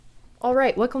All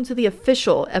right, welcome to the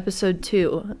official episode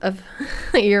 2 of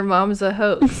Your Mom's a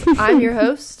Hoax. I'm your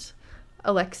host,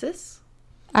 Alexis.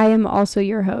 I am also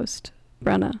your host,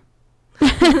 Brenna.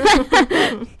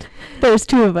 There's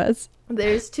two of us.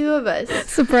 There's 2 of us.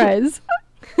 Surprise.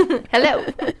 Hello.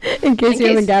 In case you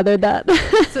haven't gathered that.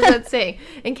 That's what that's saying.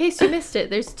 In case you missed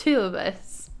it, there's 2 of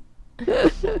us.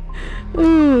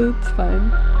 Ooh, it's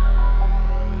fine.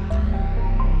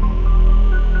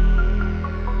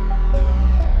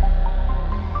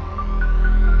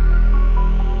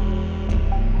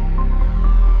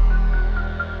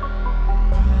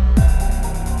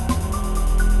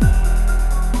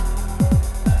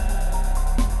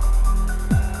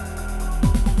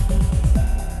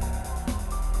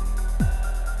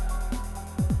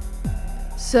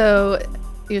 So,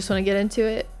 you just want to get into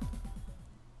it?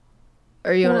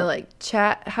 Or you want to like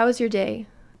chat? How was your day?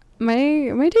 My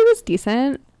day was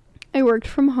decent. I worked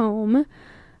from home.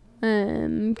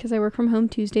 Because I work from home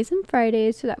Tuesdays and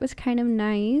Fridays, so that was kind of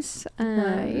nice.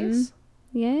 Nice.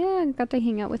 Yeah, I got to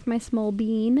hang out with my small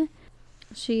bean.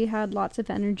 She had lots of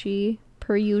energy,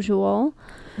 per usual,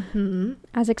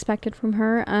 as expected from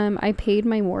her. I paid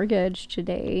my mortgage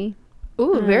today.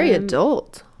 Ooh, very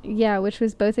adult. Yeah, which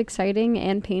was both exciting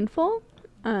and painful,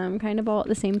 kind of all at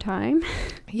the same time.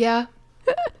 Yeah.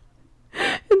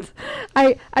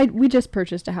 We just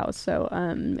purchased a house, so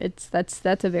that's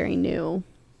a very new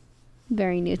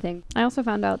thing. I also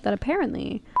found out that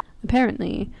apparently,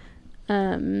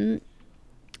 Fort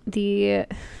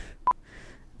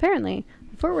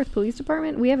Worth Police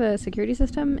Department, we have a security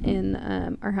system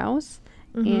in our house.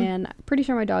 And I'm pretty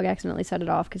sure my dog accidentally set it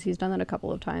off because he's done that a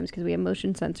couple of times because we have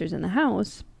motion sensors in the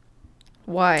house.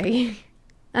 Why?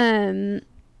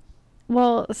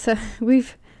 Well, so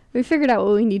we've figured out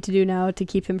what we need to do now to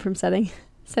keep him from setting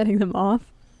them off.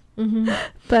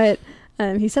 But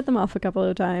he set them off a couple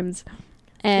of times,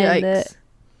 and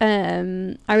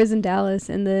I was in Dallas,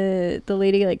 and the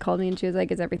lady like called me, and she was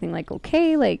like, "Is everything like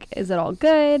okay? Like, is it all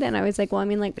good?" And I was like, "Well, I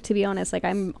mean, like, to be honest, like,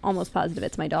 I'm almost positive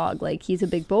it's my dog. Like, he's a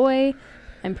big boy.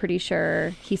 I'm pretty sure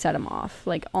he set him off.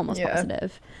 Like, almost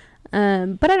positive."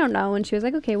 But I don't know. And she was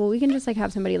like, "Okay, well, we can just like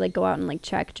have somebody like go out and like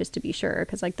check just to be sure,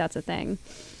 because like that's a thing."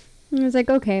 And I was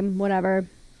like, "Okay, whatever.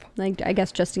 Like, I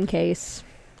guess just in case."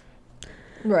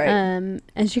 Right. And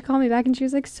she called me back, and she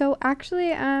was like, "So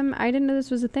actually, I didn't know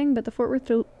this was a thing, but the Fort Worth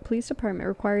Police Department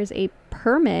requires a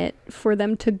permit for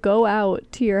them to go out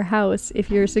to your house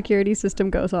if your security system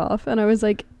goes off." And I was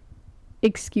like,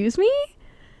 "Excuse me?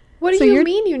 What do you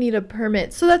mean you need a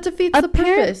permit? So that defeats the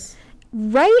purpose."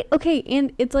 Right? Okay,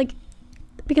 and it's like,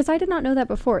 because I did not know that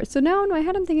before. So now in my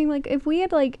head I'm thinking, like, if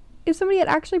if somebody had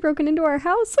actually broken into our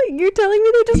house, like, you're telling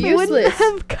me they just wouldn't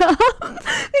have come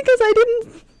because I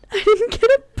didn't get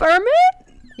a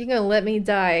permit? You're gonna let me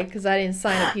die because I didn't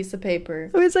sign a piece of paper.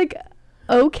 I was like,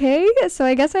 okay, so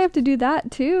I guess I have to do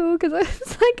that too, because I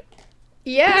was like,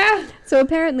 yeah. So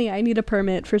apparently I need a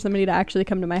permit for somebody to actually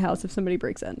come to my house if somebody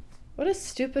breaks in. What a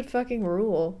stupid fucking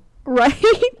rule.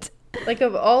 Right? Like,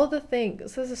 of all the things,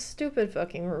 this is a stupid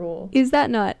fucking rule. Is that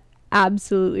not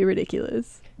absolutely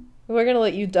ridiculous? We're gonna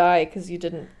let you die because you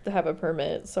didn't have a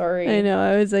permit. Sorry. I know.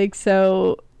 I was like,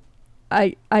 so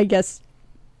I guess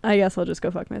I'll just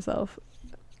go fuck myself.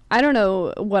 I don't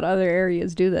know what other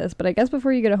areas do this, but I guess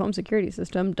before you get a home security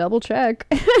system, double check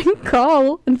and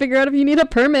call and figure out if you need a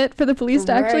permit for the police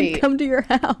to actually come to your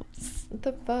house. What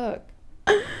the fuck?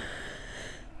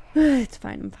 It's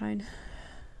fine. I'm fine.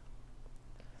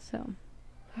 So.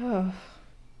 Oh,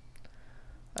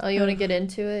 you want to get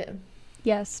into it?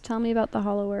 Yes. Tell me about the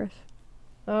Hollow Earth.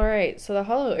 All right. So the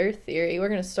Hollow Earth theory, we're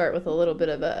going to start with a little bit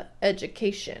of a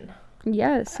education.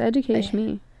 Yes. Educate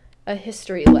me. A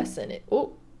history lesson.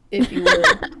 If you will.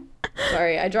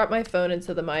 Sorry, I dropped my phone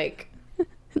into the mic.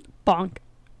 Bonk.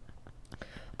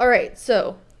 All right.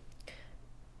 So,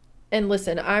 and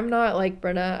listen, I'm not like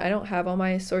Brenna. I don't have all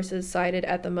my sources cited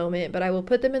at the moment, but I will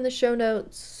put them in the show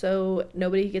notes so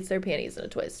nobody gets their panties in a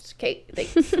twist. Okay,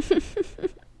 thanks.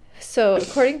 So,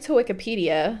 according to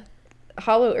Wikipedia,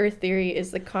 Hollow Earth theory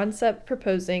is the concept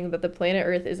proposing that the planet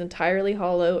Earth is entirely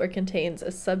hollow or contains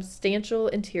a substantial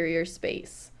interior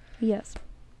space. Yes.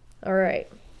 All right.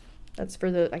 That's for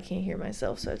I can't hear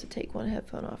myself, so I have to take one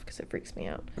headphone off because it freaks me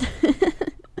out.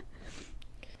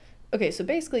 Okay, so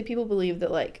basically people believe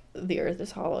that, like, the Earth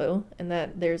is hollow and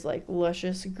that there's, like,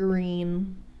 luscious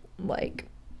green, like,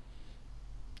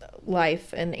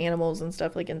 life and animals and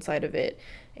stuff, like, inside of it.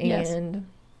 And, yes.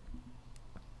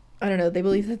 I don't know, they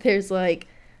believe that there's, like,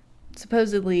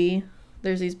 supposedly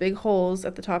there's these big holes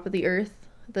at the top of the Earth,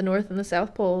 the North and the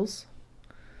South Poles,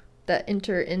 that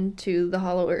enter into the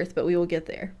hollow Earth, but we will get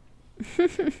there.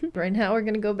 Right now we're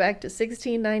going to go back to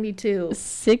 1692.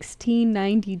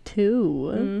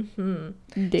 1692?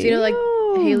 Mm-hmm. Do you know, like,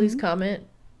 Halley's Comet?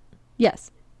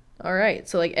 Yes. All right.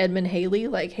 So, like, Edmund Halley,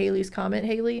 like Halley's Comet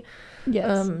Halley.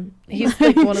 Yes. He's,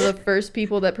 like, one of the first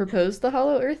people that proposed the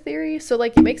Hollow Earth theory. So,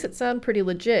 like, it makes it sound pretty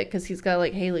legit because he's got,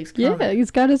 like, Halley's Comet. Yeah,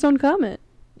 he's got his own comet.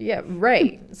 Yeah,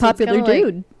 right. So popular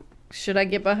dude. Like, should I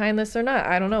get behind this or not?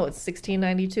 I don't know. It's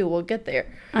 1692. We'll get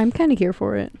there. I'm kind of here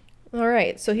for it. All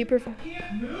right. So he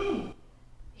can't move.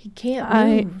 He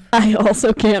can't move. I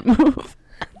also can't move.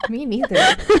 Me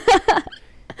neither.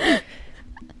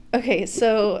 Okay,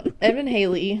 so Edmund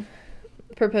Halley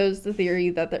proposed the theory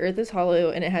that the Earth is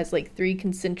hollow and it has like 3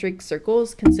 concentric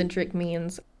circles. Concentric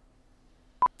means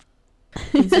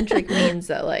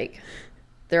that like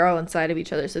they're all inside of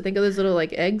each other. So think of those little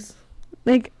like eggs.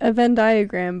 Like a Venn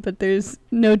diagram, but there's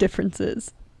no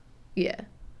differences. Yeah.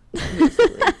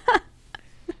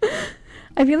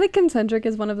 I feel like concentric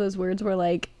is one of those words where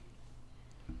like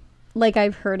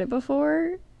I've heard it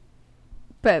before,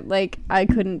 but like I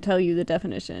couldn't tell you the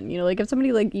definition. You know, like if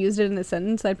somebody like used it in a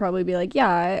sentence, I'd probably be like,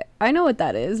 yeah, I know what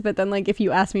that is. But then like if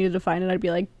you asked me to define it, I'd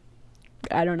be like,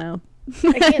 I don't know.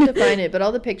 I can't define it, but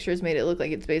all the pictures made it look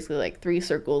like it's basically like 3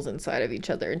 circles inside of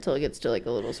each other until it gets to like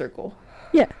a little circle.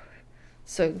 Yeah.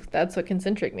 So that's what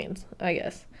concentric means, I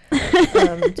guess.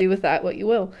 Do with that what you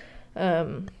will.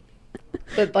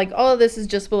 But like all of this is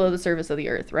just below the surface of the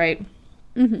Earth, right?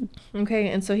 Mm-hmm. Okay,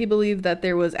 and so he believed that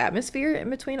there was atmosphere in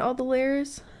between all the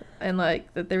layers, and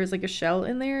like that there was like a shell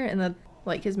in there, and that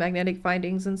like his magnetic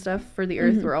findings and stuff for the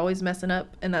Earth were always messing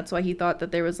up, and that's why he thought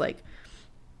that there was like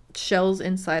shells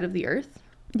inside of the Earth.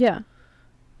 Yeah.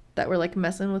 That were like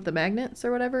messing with the magnets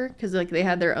or whatever, because like they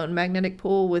had their own magnetic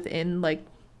pull within like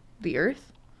the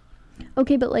Earth.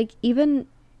 Okay, but like even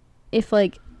if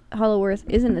like hollow Earth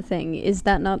isn't a thing, is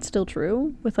that not still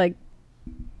true with like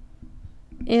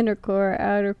inner core,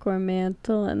 outer core,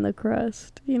 mantle, and the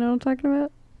crust? You know what I'm talking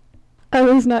about? Are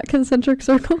those not concentric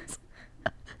circles?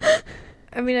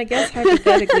 I mean, I guess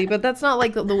hypothetically, but that's not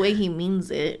like the way he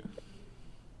means it.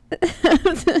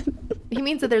 He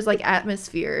means that there's like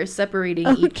atmosphere separating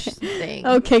each thing.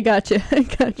 Okay, gotcha.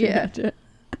 Yeah. Gotcha.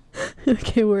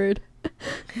 Okay, word.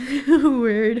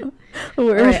 Word.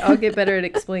 All right, I'll get better at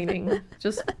explaining.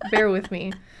 Just bear with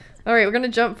me. All right, we're going to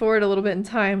jump forward a little bit in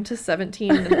time to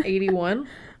 1781.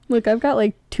 Look, I've got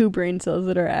like 2 brain cells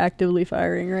that are actively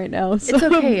firing right now. So it's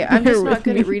okay. I'm just not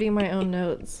good at reading my own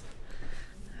notes.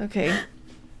 Okay.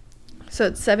 So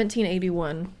it's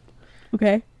 1781.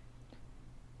 Okay.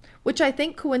 Which I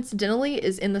think coincidentally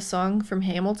is in the song from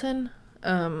Hamilton.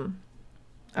 I'm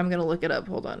going to look it up.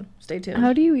 Hold on. Stay tuned.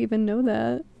 How do you even know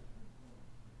that?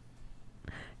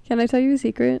 Can I tell you a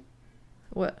secret?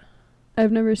 What?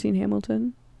 I've never seen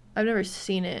Hamilton. I've never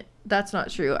seen it. That's not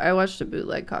true. I watched a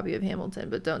bootleg copy of Hamilton,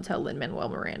 but don't tell Lin-Manuel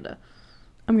Miranda.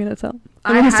 I'm going to tell.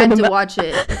 I had to watch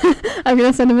it. I'm going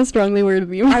to send him a strongly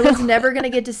worded email. I was never going to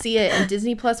get to see it, and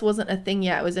Disney Plus wasn't a thing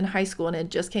yet. I was in high school, and it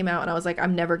just came out, and I was like,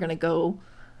 I'm never going to go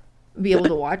be able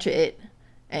to watch it.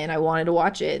 And I wanted to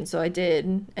watch it, and so I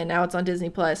did. And now it's on Disney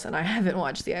Plus, and I haven't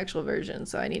watched the actual version,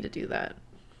 so I need to do that.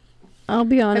 I'll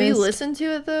be honest. Have you listened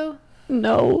to it, though?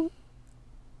 No.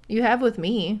 You have with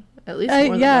me, at least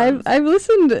more than once. I've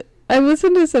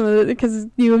listened to some of it because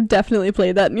you have definitely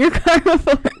played that in your car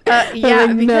before. Yeah,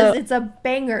 like, because it's a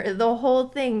banger. The whole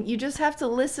thing. You just have to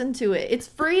listen to it. It's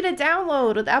free to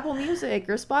download with Apple Music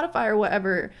or Spotify or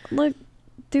whatever. Look,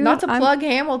 dude, not to plug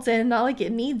Hamilton, not like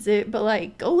it needs it, but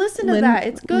like go listen to that.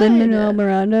 It's good. Lin-Manuel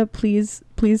Miranda, please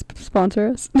sponsor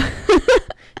us.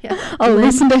 Yeah, I'll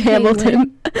listen to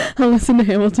Hamilton. I'll listen to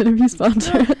Hamilton if you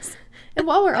sponsor us. And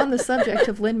while we're on the subject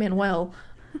of Lin-Manuel,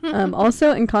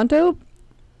 also Encanto,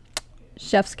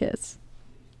 Chef's Kiss.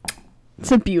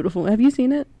 It's a beautiful. Have you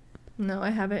seen it? No, I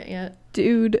haven't yet.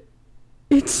 Dude,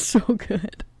 it's so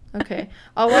good. Okay,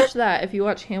 I'll watch that if you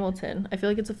watch Hamilton. I feel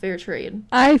like it's a fair trade.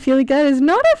 I feel like that is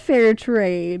not a fair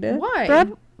trade. Why?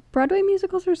 Broadway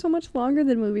musicals are so much longer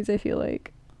than movies, I feel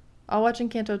like. I'll watch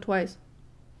Encanto twice.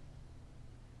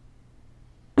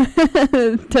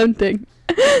 Tempting.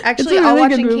 Actually, I'll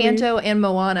watch Encanto and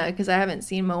Moana because I haven't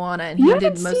seen Moana, and he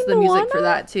did most of the music for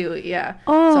that too. Yeah.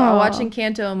 Oh. So I'll watch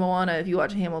Encanto and Moana if you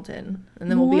watch Hamilton,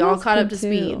 and then we'll be all caught up to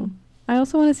speed. I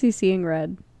also want to see Seeing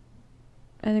Red.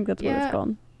 I think that's what it's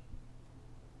called.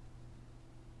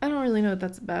 I don't really know what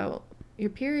that's about. Your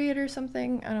period or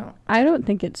something? I don't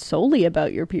think it's solely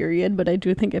about your period, but I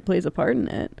do think it plays a part in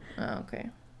it. Oh, okay.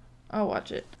 I'll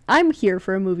watch it. I'm here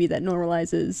for a movie that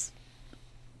normalizes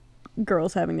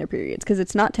girls having their periods because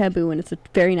it's not taboo and it's a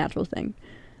very natural thing.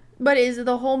 But is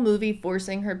the whole movie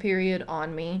forcing her period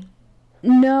on me?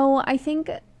 No, I think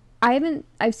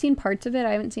I've seen parts of it.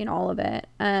 I haven't seen all of it.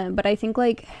 But I think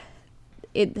like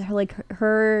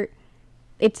her,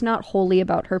 it's not wholly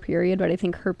about her period, but I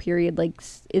think her period like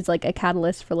is like a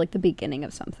catalyst for like the beginning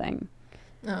of something.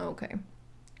 Oh, okay.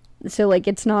 So like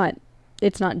it's not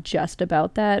just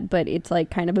about that, but it's like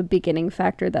kind of a beginning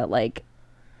factor that like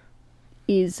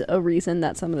is a reason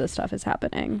that some of this stuff is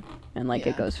happening, and like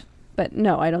it goes. But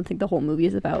no, I don't think the whole movie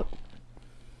is about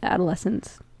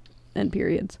adolescence and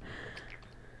periods.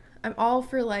 I'm all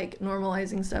for like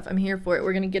normalizing stuff. I'm here for it.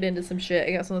 We're gonna get into some shit,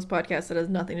 I guess, on this podcast that has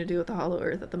nothing to do with the Hollow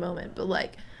Earth at the moment. But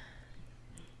like,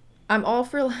 I'm all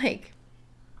for like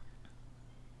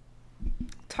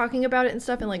talking about it and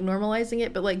stuff and like normalizing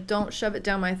it, but like don't shove it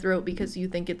down my throat because you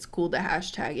think it's cool to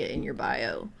hashtag it in your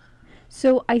bio.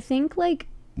 So I think like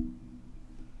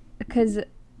because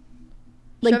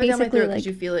like shove it down my throat like because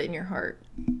you feel it in your heart.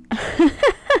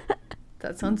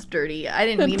 That sounds dirty. I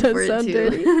didn't mean for it to.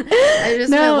 Dirty. I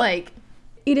just meant like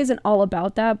it isn't all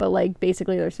about that, but like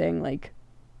basically they're saying like,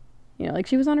 you know, like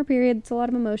she was on her period. It's a lot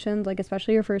of emotions, like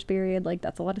especially her first period. Like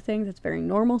that's a lot of things. It's a very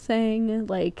normal thing.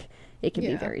 Like it can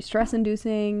be very stress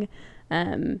inducing.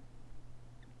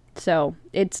 So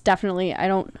it's definitely, I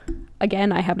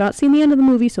have not seen the end of the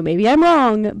movie, so maybe I'm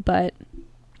wrong, but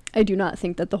I do not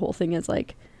think that the whole thing is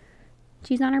like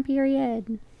she's on her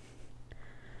period.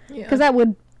 Yeah. Because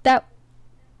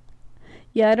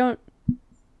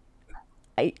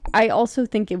I also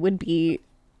think it would be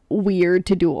weird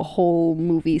to do a whole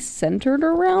movie centered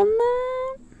around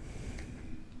that.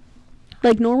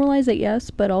 Like, normalize it,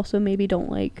 yes, but also maybe don't,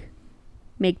 like,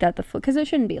 make that the because it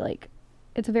shouldn't be, like,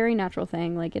 it's a very natural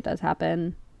thing, like, it does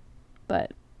happen,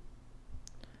 but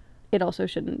it also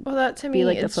shouldn't that to me,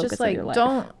 like, it's just, like,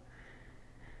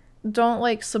 don't,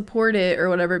 like, support it or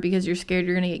whatever because you're scared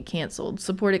you're gonna get canceled.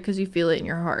 Support it because you feel it in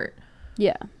your heart.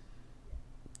 Yeah.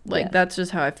 Like, that's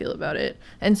just how I feel about it.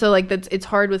 And so, like, it's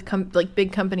hard with, like,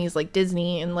 big companies like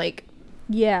Disney and, like,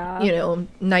 you know,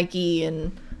 Nike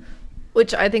and...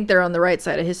 Which I think they're on the right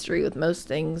side of history with most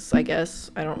things, I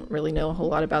guess. I don't really know a whole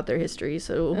lot about their history,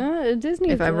 so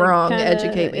Disney. If I'm wrong,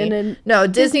 educate me. No,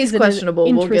 Disney's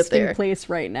questionable. We'll get there. Place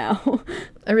right now.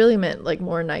 I really meant, like,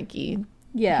 more Nike.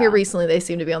 Yeah. Here recently, they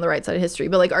seem to be on the right side of history.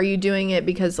 But, like, are you doing it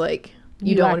because, like,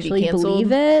 you don't want to be canceled?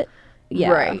 Believe it? Yeah.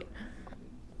 Right.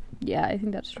 Yeah, I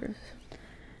think that's true.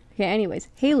 Okay, anyways.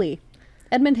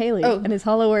 Edmund Haley and his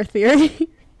Hollow Earth theory.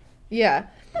 Yeah.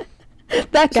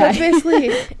 That guy. So that's basically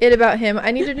it about him.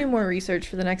 I need to do more research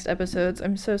for the next episodes.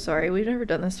 I'm so sorry. We've never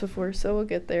done this before, so we'll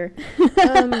get there.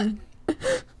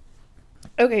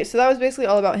 Okay, so that was basically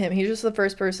all about him. He's just the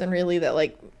first person, really, that,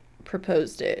 like,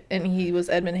 proposed it. And he was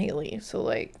Edmund Haley. So,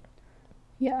 like,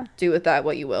 yeah, do with that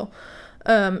what you will.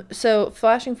 So,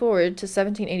 flashing forward to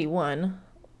 1781,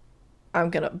 I'm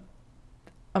gonna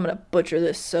butcher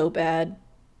this so bad.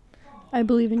 I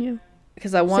believe in you.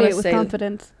 Because I want to say it with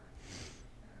confidence.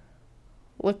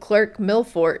 Leclerc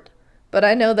Milfort, but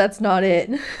I know that's not it.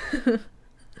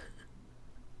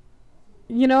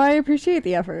 You know, I appreciate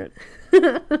the effort.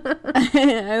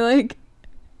 I like...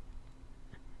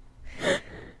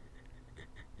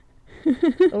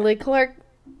 Leclerc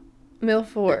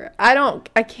Milfort.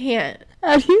 I can't.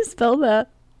 How do you spell that?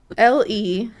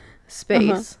 L-E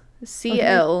space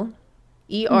C-L-E-R-C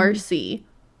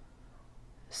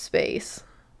space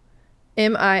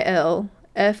M-I-L-F-O-R-T.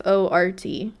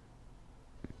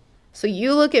 So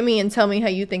you look at me and tell me how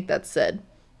you think that's said.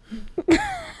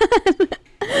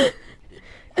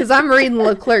 Because I'm reading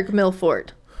Leclerc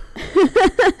Milfort.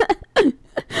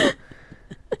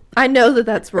 I know that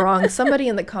that's wrong. Somebody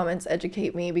in the comments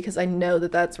educate me because I know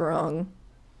that that's wrong.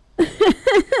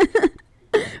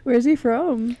 Where's he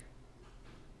from?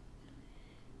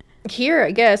 Here,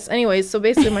 I guess. Anyways, so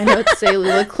basically my notes say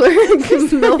Leclerc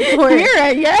Milfort. Here,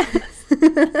 I guess.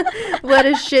 Led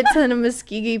a shit ton of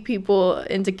Muskegee people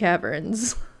into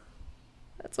caverns.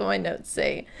 That's what my notes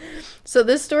say. So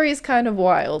this story is kind of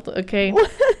wild, okay?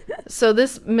 So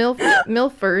this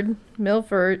Milford.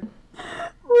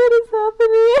 What is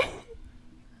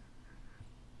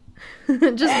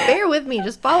happening? Just bear with me.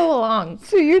 Just follow along.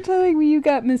 So you're telling me you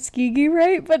got Muskegee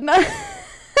right, but not...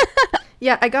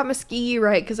 Yeah, I got Muskegee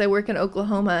right because I work in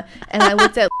Oklahoma, and I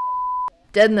looked at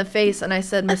dead in the face and I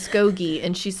said Muskogee,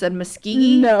 and she said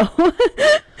Muskegee. No.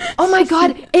 Oh my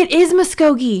god, it is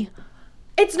Muskogee.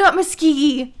 It's not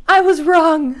Muskegee. I was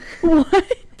wrong.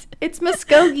 What? It's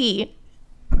Muskogee.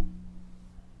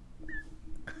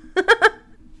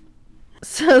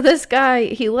 So this guy,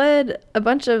 he led a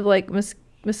bunch of like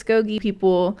Muskogee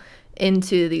people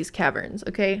into these caverns,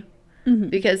 okay? Mm-hmm.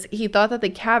 Because he thought that the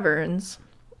caverns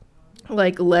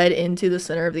like led into the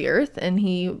center of the earth, and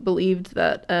he believed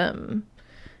that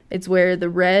It's where the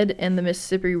Red and the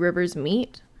Mississippi rivers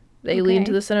meet. They lead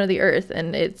to the center of the earth,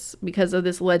 and it's because of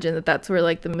this legend that that's where,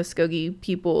 like, the Muskogee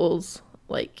peoples,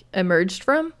 like, emerged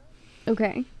from.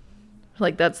 Okay.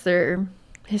 Like, that's their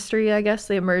history, I guess.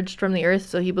 They emerged from the earth,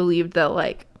 so he believed that,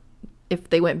 like,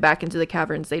 if they went back into the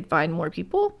caverns, they'd find more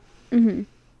people. Mm-hmm.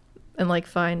 And, like,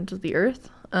 find the earth.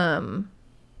 They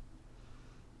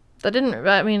didn't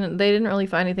really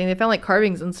find anything. They found, like,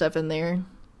 carvings and stuff in there.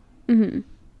 Mm-hmm.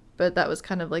 But that was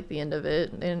kind of, like, the end of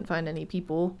it. They didn't find any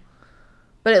people.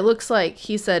 But it looks like,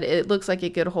 he said, it looks like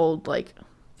it could hold, like,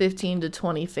 15 to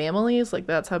 20 families. Like,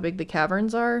 that's how big the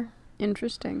caverns are.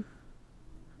 Interesting.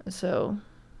 So,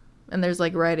 and there's,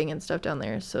 like, writing and stuff down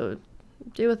there. So,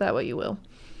 do with that what you will.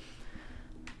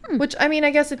 Which, I mean, I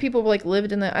guess if people, like,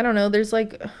 lived in the, I don't know, there's,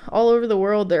 like, all over the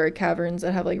world there are caverns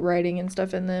that have, like, writing and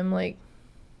stuff in them. Like,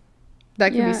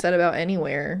 that can be said about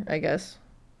anywhere, I guess.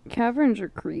 Caverns are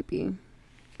creepy.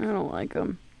 I don't like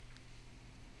them.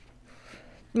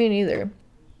 Me neither.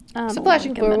 So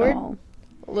flashing forward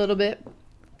a little bit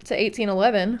to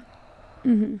 1811,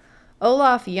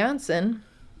 Olaf Janssen,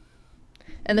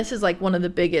 and this is like one of the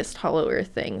biggest Hollow Earth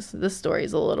things. This story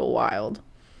is a little wild.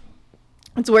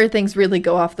 It's where things really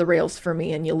go off the rails for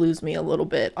me, and you lose me a little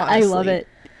bit, honestly. I love it.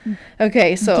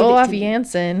 Okay, so Olaf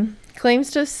Janssen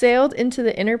claims to have sailed into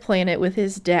the inner planet with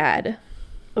his dad.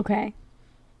 Okay.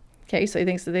 Okay, so he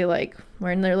thinks that they, like,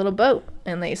 were in their little boat,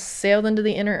 and they sailed into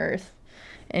the inner Earth.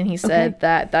 And he said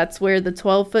that that's where the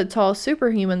 12-foot-tall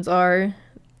superhumans are,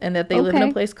 and that they live in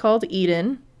a place called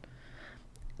Eden.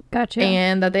 Gotcha.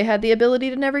 And that they had the ability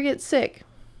to never get sick.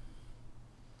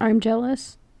 I'm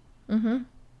jealous. Mm-hmm.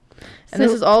 And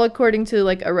this is all according to,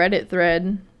 like, a Reddit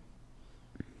thread.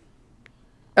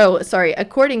 Oh, sorry.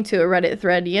 According to a Reddit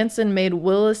thread, Janssen made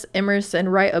Willis Emerson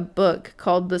write a book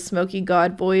called The Smoky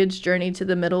God Voyage Journey to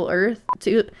the Middle Earth.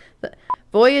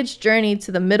 Voyage Journey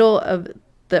to the Middle of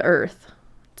the Earth.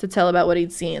 To tell about what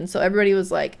he'd seen. So everybody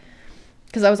was like,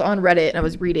 because I was on Reddit and I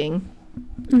was reading,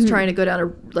 I was trying to go down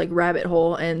a, like, rabbit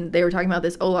hole, and they were talking about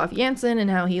this Olaf Janssen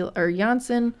and how he,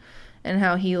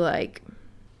 like,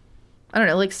 I don't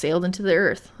know, like, sailed into the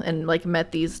earth and, like,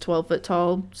 met these 12-foot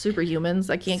tall superhumans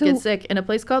that can't get sick in a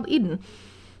place called Eden.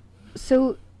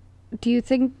 So, do you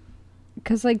think,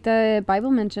 because, like, the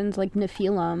Bible mentions, like,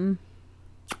 Nephilim.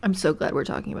 I'm so glad we're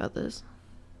talking about this.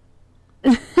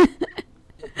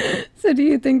 So do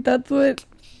you think that's what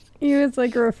he was,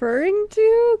 like, referring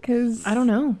to? Because I don't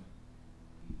know.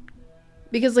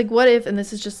 Because, like, what if, and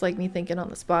this is just, like, me thinking on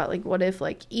the spot, like, what if,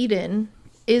 like, Eden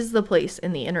is the place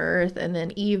in the inner earth, and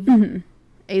then Eve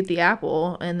ate the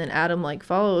apple, and then Adam, like,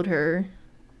 followed her,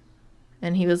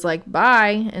 and he was like,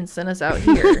 bye, and sent us out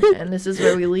here, and this is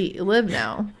where we live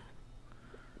now.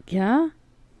 Yeah.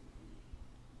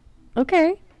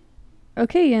 Okay,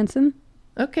 Janssen.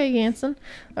 Okay, Janssen.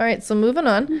 All right, so moving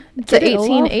on to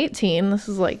 1818. This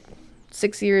is like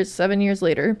 7 years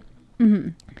later.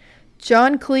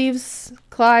 John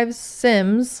Clive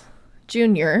Sims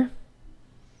Jr.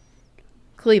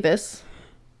 Clevis.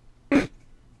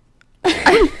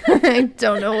 I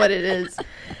don't know what it is.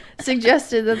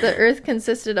 Suggested that the Earth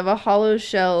consisted of a hollow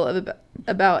shell of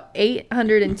about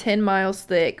 810 miles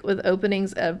thick, with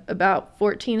openings of about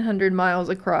 1,400 miles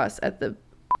across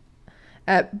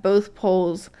at both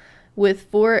poles, with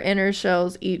 4 inner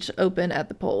shells each open at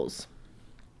the poles.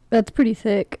 That's pretty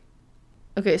thick.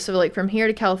 Okay, so, like, from here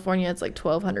to California, it's like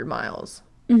 1,200 miles,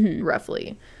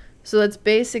 roughly. So that's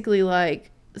basically,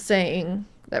 like, saying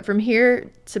that from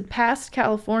here to past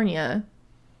California,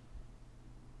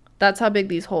 that's how big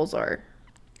these holes are.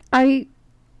 I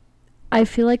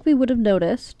feel like we would have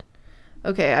noticed.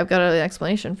 Okay, I've got an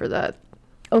explanation for that.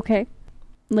 Okay.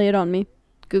 Lay it on me.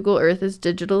 Google Earth is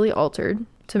digitally altered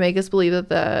to make us believe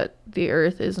that the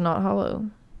Earth is not hollow.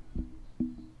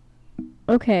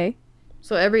 Okay.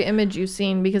 So every image you've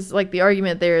seen, because, like, the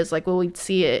argument there is, like, well, we'd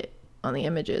see it on the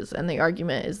images, and the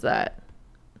argument is that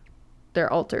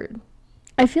they're altered.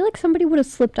 I feel like somebody would have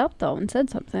slipped up, though, and said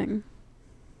something.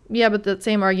 Yeah, but that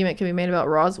same argument can be made about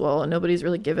Roswell, and nobody's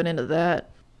really given into that.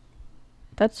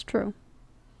 That's true.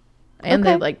 And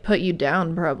they, like, put you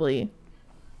down, probably.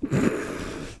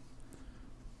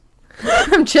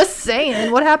 I'm just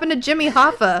saying. What happened to Jimmy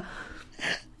Hoffa?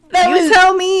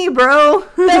 Tell me, bro.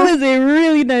 That was a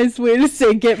really nice way to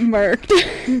say get murked.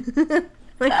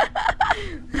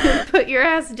 Put your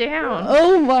ass down.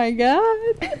 Oh my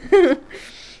god.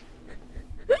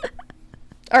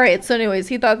 All right, so anyways,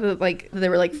 he thought that, like, there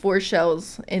were, like, 4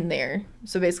 shells in there.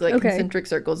 So basically, like, concentric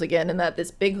circles again, and that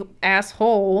this big ass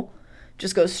hole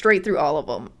just goes straight through all of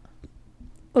them.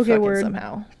 Okay, word.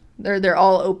 Somehow. They're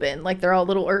all open. Like, they're all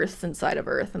little Earths inside of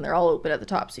Earth, and they're all open at the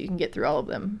top, so you can get through all of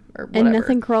them, or whatever. And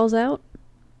nothing crawls out?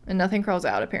 And nothing crawls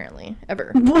out, apparently,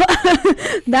 ever.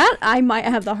 That I might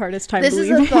have the hardest time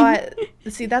believing. This is a thought.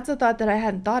 See, that's a thought that I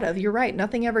hadn't thought of. You're right.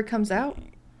 Nothing ever comes out.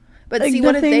 But like, see,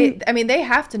 what if they... I mean, they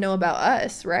have to know about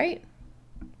us, right?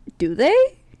 Do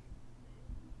they?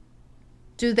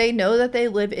 Do they know that they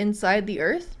live inside the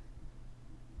Earth?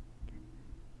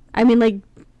 I mean, like...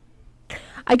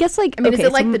 I guess, like... I mean, okay, is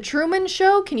it like the Truman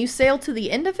Show? Can you sail to the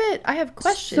end of it? I have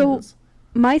questions. So,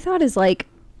 my thought is, like...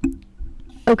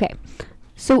 Okay.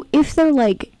 So, if they're,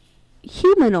 like,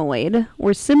 humanoid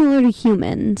or similar to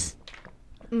humans...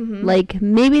 Mm-hmm. Like,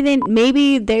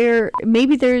 maybe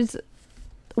there's...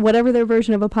 whatever their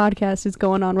version of a podcast is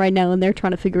going on right now, and they're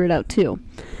trying to figure it out, too.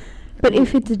 But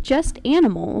if it's just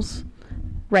animals,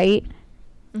 right?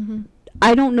 Mm-hmm.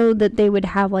 I don't know that they would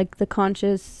have, like, the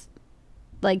conscious...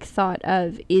 like thought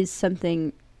of is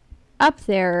something up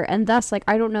there, and thus like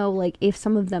I don't know like if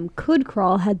some of them could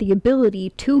crawl, had the ability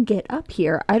to get up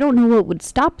here. I don't know what would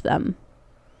stop them.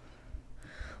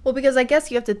 Well, because I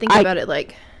guess you have to think about it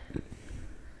like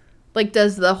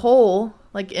does the hole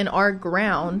like in our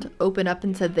ground open up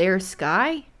into their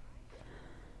sky?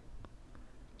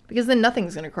 Because then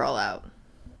nothing's gonna crawl out.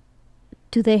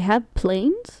 Do they have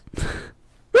planes?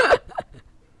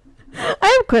 I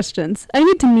have questions. I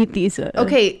need to meet these.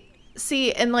 Okay,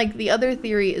 see, and like the other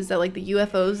theory is that like the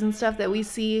UFOs and stuff that we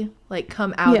see like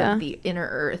come out of the inner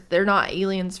Earth. They're not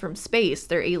aliens from space.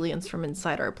 They're aliens from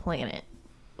inside our planet.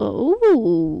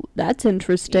 Oh, that's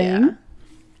interesting. Yeah.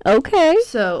 Okay.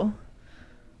 So,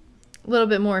 a little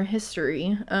bit more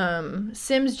history.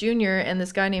 Sims Jr. and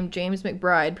this guy named James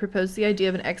McBride proposed the idea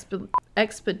of an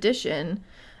expedition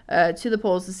to the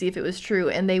poles to see if it was true,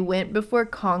 and they went before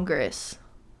Congress.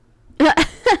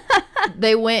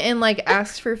 They went and like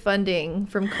asked for funding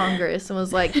from Congress and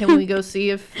was like, can we go see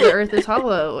if the Earth is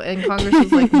hollow? And Congress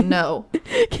was like, no.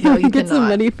 Can we get some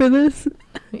money for this?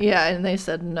 Yeah, and they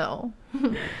said no.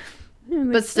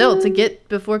 But still, to get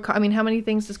before, I mean, how many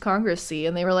things does Congress see?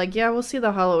 And they were like, yeah, we'll see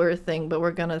the hollow Earth thing, but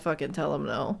we're gonna fucking tell them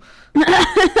no.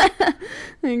 I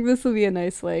think this will be a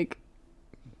nice, like,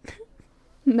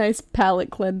 nice palate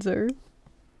cleanser.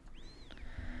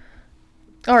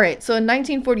 All right, so in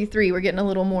 1943, we're getting a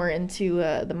little more into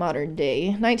the modern day.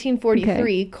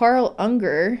 1943, Carl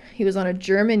Unger, he was on a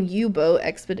German U-boat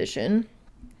expedition,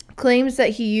 claims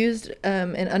that he used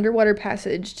an underwater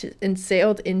passage and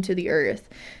sailed into the Earth.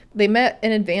 They met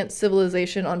an advanced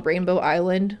civilization on Rainbow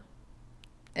Island,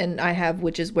 and I have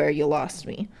Which Is Where You Lost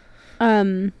Me.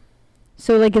 So,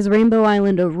 like, is Rainbow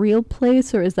Island a real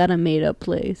place, or is that a made-up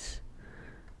place?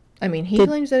 I mean, he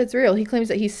claims that it's real. He claims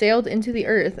that he sailed into the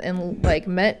Earth and, like,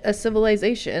 met a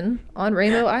civilization on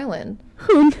Rainbow Island.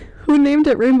 Who named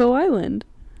it Rainbow Island?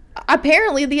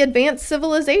 Apparently the advanced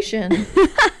civilization.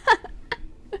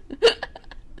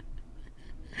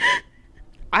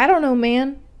 I don't know,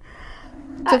 man.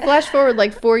 To flash forward,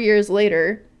 like, 4 years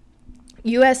later,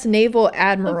 U.S. Naval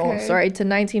Admiral, to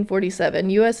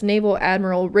 1947, U.S. Naval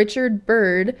Admiral Richard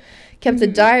Byrd kept a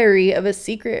diary of a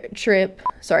secret trip.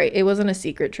 Sorry, it wasn't a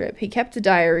secret trip. He kept a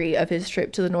diary of his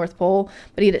trip to the North Pole,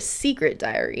 but he had a secret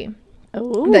diary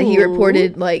that he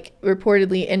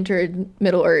reportedly entered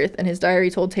Middle Earth, and his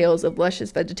diary told tales of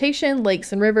luscious vegetation,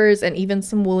 lakes and rivers, and even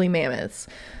some woolly mammoths.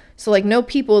 So, like, no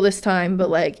people this time, but,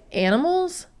 like,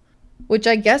 animals, which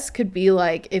I guess could be,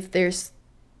 like, if there's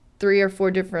 3 or 4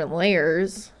 different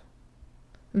layers,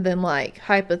 then, like,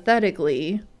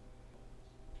 hypothetically,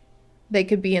 they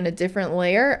could be in a different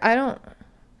layer. I don't...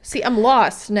 See, I'm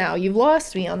lost now. You've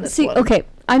lost me on this one. Okay,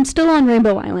 I'm still on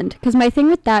Rainbow Island, because my thing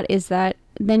with that is that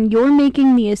then you're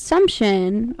making the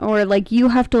assumption, or, like, you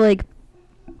have to, like,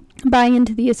 buy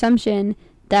into the assumption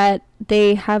that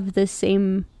they have the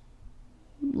same,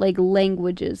 like,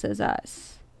 languages as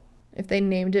us. If they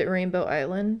named it Rainbow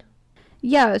Island?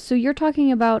 Yeah, so you're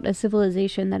talking about a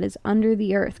civilization that is under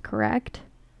the Earth, correct?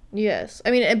 Yes.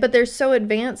 I mean, but they're so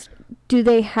advanced. Do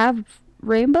they have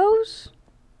rainbows?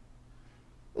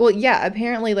 Well, yeah,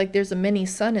 apparently, like, there's a mini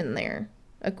sun in there,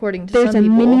 according to some people. There's a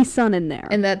mini sun in there.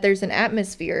 And that there's an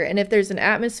atmosphere. And if there's an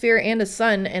atmosphere and a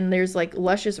sun and there's, like,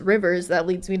 luscious rivers, that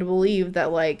leads me to believe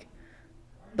that, like,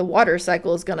 the water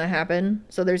cycle is gonna happen.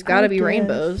 So there's gotta be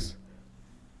rainbows.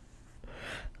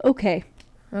 Okay.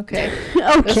 Okay.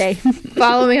 Okay. Just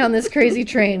follow me on this crazy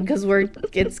train, because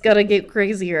it's gonna get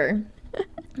crazier.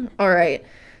 All right.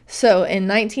 So in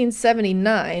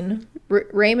 1979,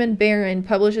 Raymond Barron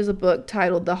publishes a book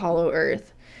titled The Hollow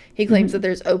Earth. He claims that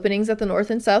there's openings at the North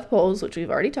and South Poles, which we've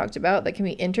already talked about, that can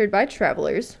be entered by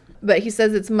travelers. But he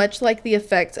says it's much like the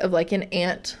effect of like an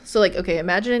ant. So like, okay,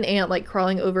 imagine an ant like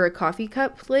crawling over a coffee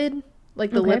cup lid,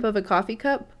 like the lip of a coffee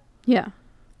cup. Yeah.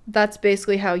 That's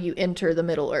basically how you enter the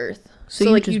Middle Earth. So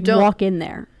you like just you don't walk in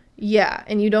there. Yeah,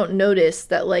 and you don't notice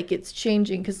that like it's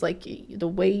changing because like the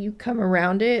way you come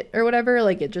around it or whatever,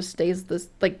 like it just stays this,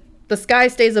 like the sky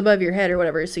stays above your head or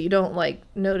whatever, so you don't like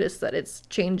notice that it's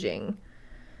changing.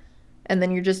 And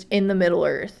then you're just in the Middle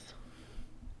Earth.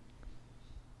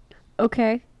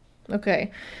 Okay.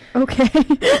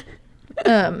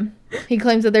 He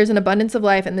claims that there's an abundance of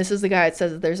life, and this is the guy that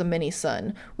says that there's a mini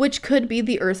sun, which could be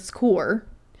the Earth's core.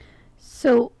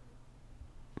 So,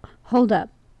 hold up.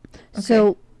 Okay.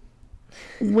 So,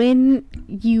 when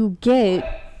you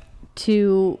get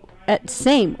to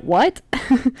what?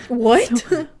 What?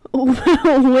 So,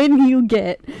 when you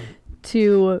get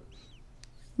to,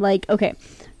 like, okay.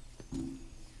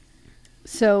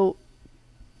 So,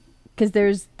 because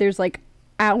there's like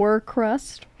our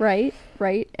crust, right?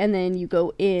 And then you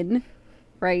go in,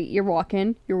 right? You're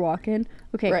walking.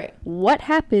 Okay. Right. What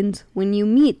happens when you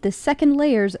meet the second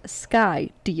layer's sky?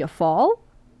 Do you fall?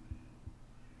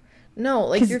 No,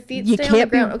 like your feet stay on the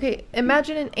ground. Okay,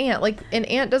 imagine an ant. Like an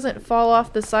ant doesn't fall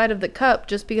off the side of the cup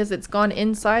just because it's gone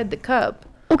inside the cup.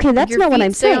 Okay, that's not what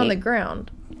I'm saying. Stay on the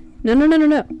ground.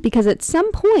 No. Because at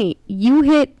some point you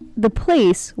hit the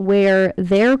place where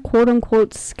their quote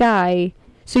unquote sky.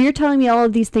 So you're telling me all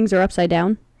of these things are upside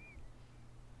down?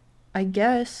 I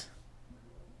guess.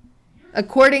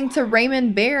 According to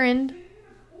Raymond Barron,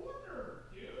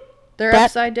 they're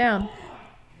upside down.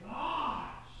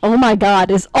 Oh my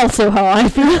God is also how I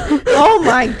feel. Oh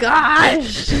my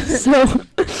gosh. So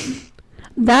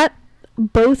that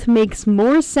both makes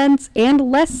more sense and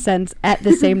less sense at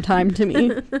the same time to me.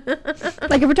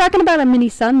 Like if we're talking about a mini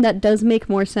sun, that does make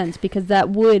more sense because that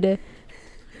would...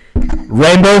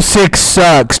 Rainbow Six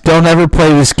sucks. Don't ever play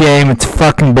this game. It's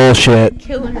fucking bullshit.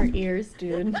 Killing her ears,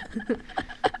 dude.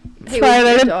 Hey,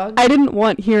 fine. I didn't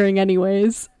want hearing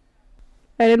anyways.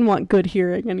 I didn't want good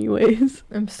hearing anyways.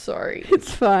 I'm sorry.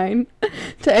 It's fine.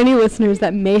 To any listeners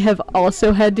that may have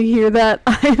also had to hear that,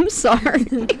 I'm sorry.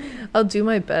 I'll do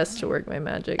my best to work my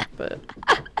magic, but...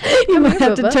 You might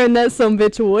have to turn that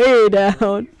sumbitch way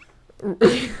down.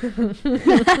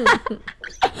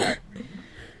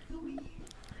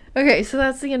 Okay, so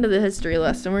that's the end of the history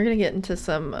lesson. We're going to get into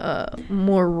some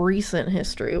more recent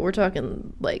history. We're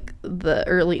talking, like, the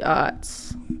early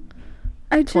aughts.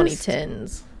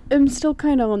 2010s. I'm still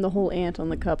kind of on the whole ant on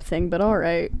the cup thing, but all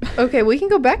right. Okay, we can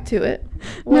go back to it.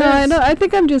 I know. I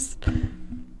think I'm just...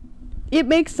 It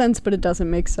makes sense, but it doesn't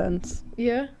make sense.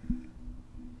 Yeah?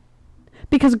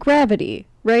 Because gravity,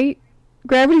 right?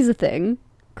 Gravity's a thing,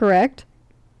 correct?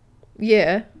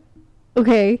 Yeah.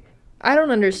 Okay. I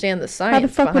don't understand the science How the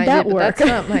fuck would that work? But that's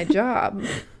not my job.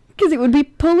 Because it would be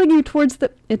pulling you towards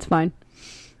the... It's fine.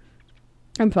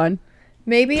 I'm fine.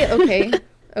 Maybe, okay.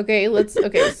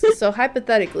 So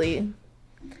hypothetically,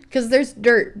 because there's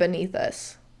dirt beneath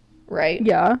us, right?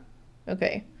 Yeah.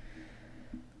 Okay.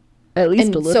 At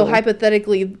least a little. So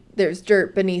hypothetically, there's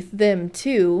dirt beneath them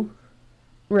too.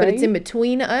 Right. But it's in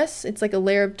between us. It's like a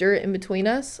layer of dirt in between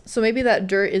us. So maybe that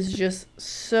dirt is just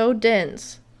so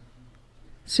dense.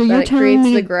 So you're telling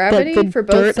me that the for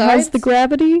both dirt sides? has the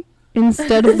gravity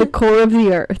instead of the core of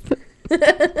the earth?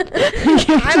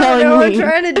 I don't know. I'm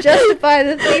trying to justify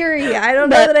the theory. I don't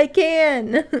know that I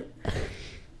can.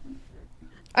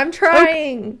 I'm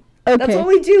trying. Okay. That's what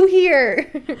we do here.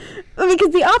 Because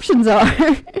the options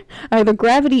are either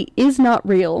gravity is not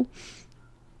real,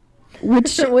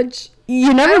 which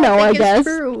you never know, I guess.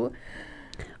 True.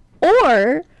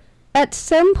 Or at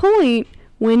some point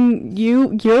when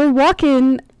you're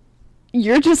walking,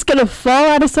 you're just gonna fall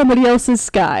out of somebody else's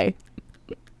sky.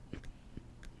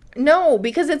 No,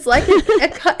 because it's like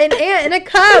an ant in a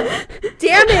cup.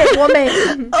 Damn it,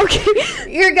 woman.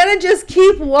 Okay. You're gonna just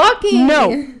keep walking.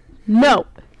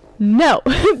 No.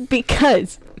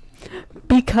 because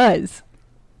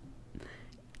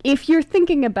if you're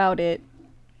thinking about it,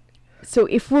 so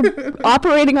if we're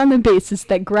operating on the basis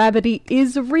that gravity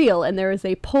is real and there is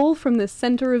a pull from the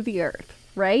center of the earth,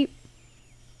 right?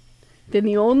 Then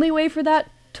the only way for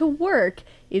that to work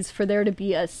is for there to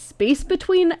be a space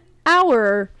between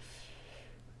our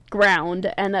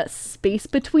ground and a space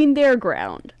between their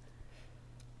ground.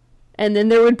 And then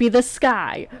there would be the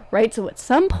sky, right? So at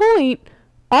some point,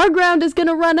 our ground is going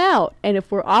to run out. And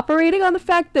if we're operating on the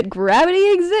fact that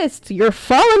gravity exists, you're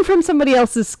falling from somebody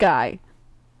else's sky.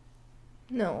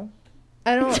 No.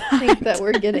 I don't think that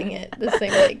we're getting it the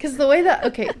same way. Because the way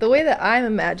that I'm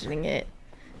imagining it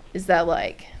is that,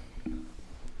 like,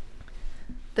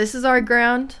 this is our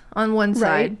ground on one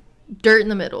side, dirt in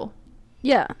the middle.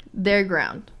 Yeah. They're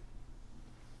ground.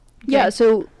 Okay? Yeah,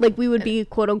 so, like, we would be,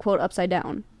 quote-unquote, upside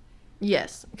down.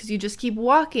 Yes, because you just keep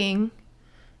walking,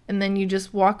 and then you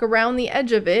just walk around the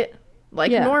edge of it,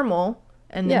 like normal,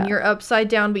 and then you're upside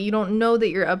down, but you don't know that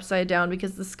you're upside down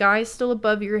because the sky is still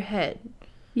above your head.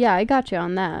 Yeah, I got you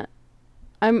on that.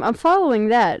 I'm following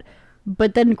that,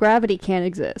 but then gravity can't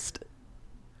exist.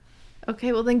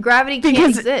 Okay, well then gravity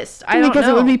can't exist. I don't know. Because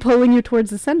it would be pulling you towards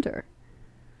the center.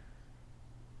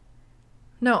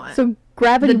 No. So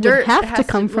gravity would have to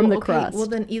come from the crust. Well,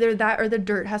 then either that or the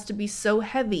dirt has to be so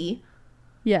heavy.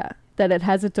 Yeah, that it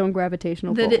has its own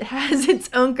gravitational pull. That it has its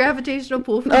own gravitational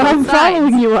pull from both I'm sides.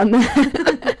 following you on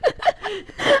that.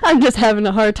 I'm just having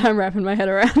a hard time wrapping my head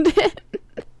around it.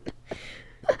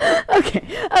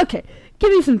 Okay.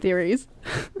 Give me some theories.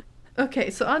 Okay,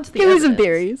 so on to the Give evidence. me some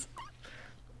theories.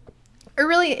 Or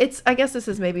really, I guess this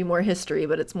is maybe more history,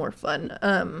 but it's more fun.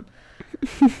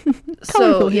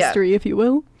 Colorful history, if you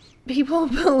will. People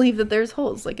believe that there's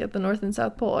holes, like at the North and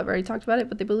South Pole. I've already talked about it,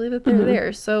 but they believe that they're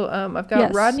there. So I've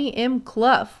got Rodney M.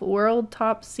 Clough, world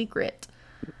top secret.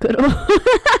 Good old.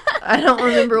 I don't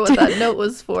remember what that note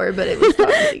was for, but it was top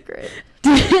secret.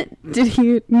 Did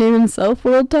he name himself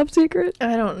world top secret?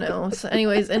 I don't know. So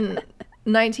anyways, in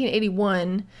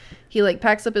 1981, he like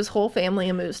packs up his whole family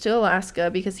and moves to Alaska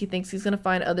because he thinks he's going to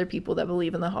find other people that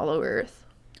believe in the hollow earth.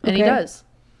 And he does.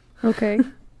 Okay.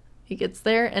 He gets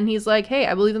there and he's like, hey,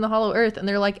 I believe in the hollow earth. And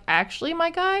they're like, actually, my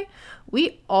guy,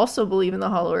 we also believe in the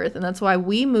hollow earth. And that's why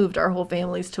we moved our whole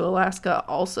families to Alaska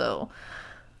also.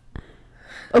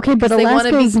 Okay, but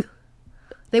Alaska's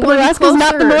Alaska's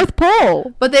not the North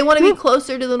Pole. But they want to be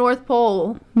closer to the North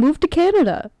Pole. Move to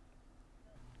Canada.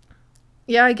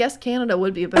 Yeah, I guess Canada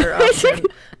would be a better option.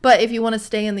 But if you want to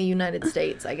stay in the United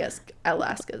States, I guess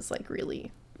Alaska's like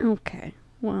really... Okay,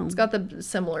 well... It's got the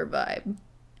similar vibe.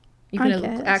 You can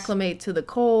acclimate to the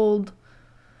cold.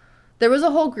 There was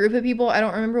a whole group of people. I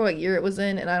don't remember what year it was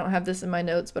in, and I don't have this in my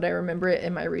notes, but I remember it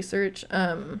in my research.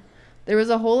 There was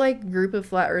a whole like group of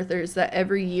flat earthers that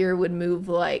every year would move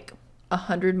like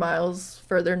 100 miles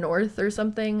further north or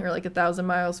something, or like 1,000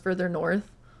 miles further north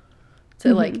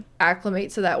to like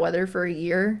acclimate to that weather for a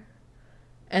year,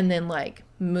 and then like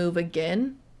move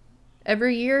again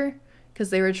every year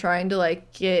because they were trying to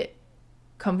like get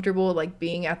comfortable like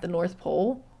being at the North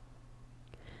Pole.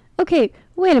 Okay,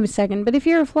 wait a second, but if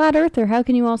you're a flat earther, how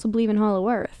can you also believe in hollow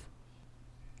earth?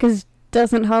 Because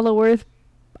doesn't hollow earth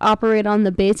operate on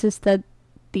the basis that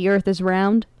the earth is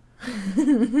round?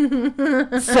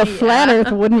 So flat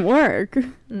earth wouldn't work.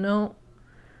 No.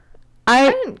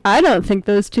 I don't think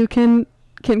those two can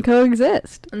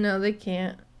coexist. No, they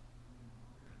can't.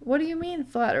 What do you mean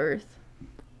flat earth?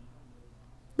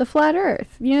 The flat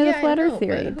earth. You know, the flat earth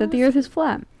theory, that the earth is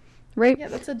flat. Right? Yeah,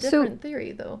 that's a different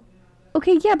theory, though.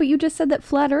 Okay, yeah, but you just said that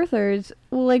flat earthers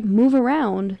will, like, move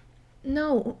around.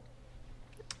 No.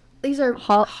 These are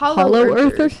hollow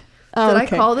earthers. Oh, Did I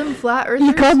call them flat earthers?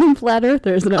 You called them flat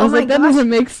earthers, and I was like, that doesn't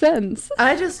make sense.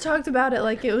 I just talked about it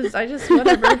like it was,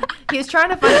 whatever. He was trying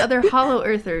to find other hollow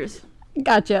earthers.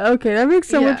 Gotcha, okay, that makes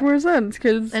so much more sense,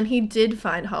 because... And he did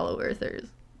find hollow earthers.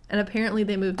 And apparently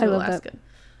they moved to Alaska.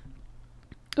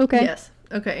 That. Okay. Yes,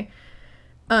 okay.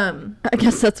 I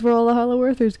guess that's where all the hollow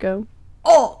earthers go.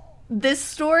 Oh! This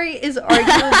story is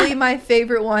arguably my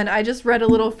favorite one. I just read a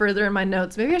little further in my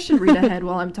notes. Maybe I should read ahead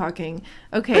while I'm talking.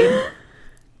 Okay.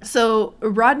 So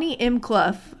Rodney M.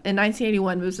 Clough in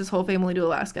 1981 moves his whole family to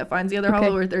Alaska, finds the other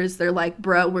hollow earthers. They're like,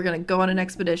 bro, we're going to go on an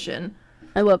expedition.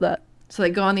 I love that. So they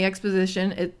go on the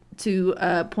expedition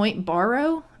to Point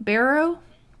Barrow,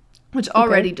 which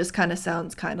already just kind of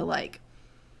sounds kind of like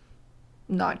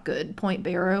not good. Point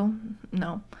Barrow?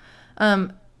 No.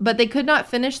 But they could not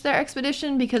finish their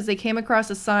expedition because they came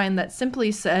across a sign that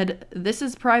simply said, "This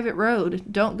is private road.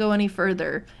 Don't go any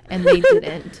further." And they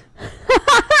didn't.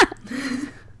 They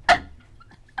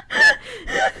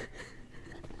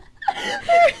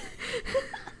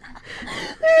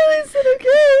really said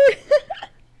okay.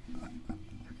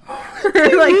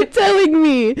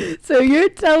 So you're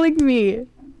telling me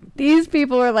these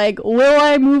people are like, will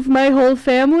I move my whole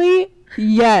family?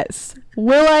 Yes.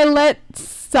 Will I let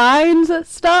signs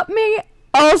stop me?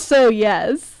 Also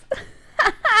yes.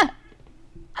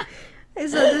 They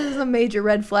said this is a major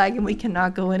red flag and we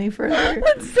cannot go any further.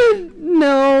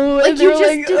 No. Like you just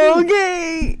like,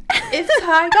 okay. If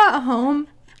Ty got home,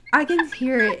 I can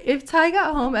hear it. If Ty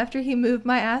got home after he moved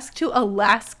my ass to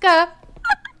Alaska,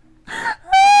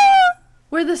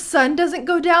 where the sun doesn't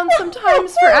go down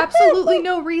sometimes for absolutely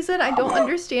no reason, I don't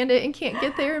understand it and can't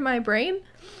get there in my brain.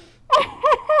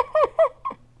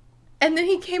 And then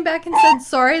he came back and said,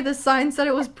 sorry, the sign said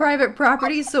it was private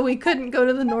property, so we couldn't go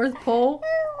to the North Pole.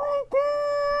 Oh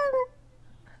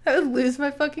I would lose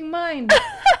my fucking mind. I'd be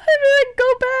like,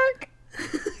 go back.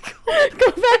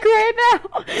 Go back right now.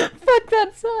 Fuck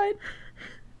that sign.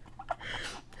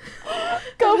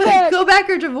 Go back. Go back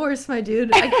or divorce, my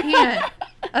dude. I can't.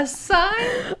 A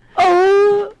sign?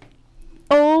 Oh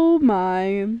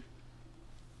my.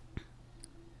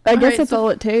 I guess that's all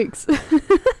it takes.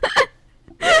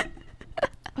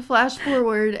 Flash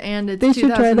forward, and it's they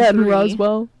should try that in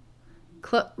Roswell.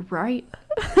 Right?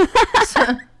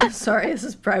 Sorry, this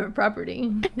is private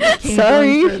property.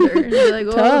 Sorry. You're like,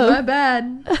 oh, my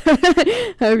bad.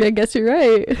 I guess you're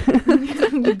right.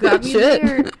 You got me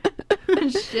there.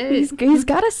 Shit. He's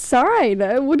got a sign.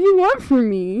 What do you want from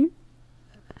me?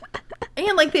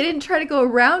 And, like, they didn't try to go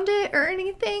around it or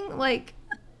anything. Like,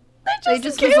 they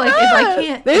just was gave like, up. if I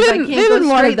can't They didn't go want it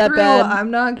straight that through, bad. I'm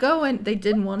not going. They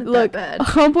didn't want it Look, that bad.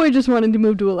 Homeboy just wanted to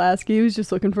move to Alaska. He was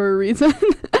just looking for a reason.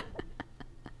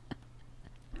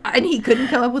 And he couldn't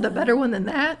come up with a better one than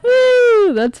that.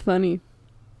 Ooh, that's funny.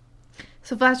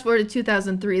 So flash forward to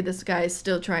 2003, this guy is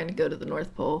still trying to go to the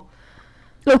North Pole.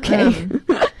 Okay.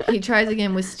 He tries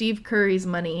again with Steve Curry's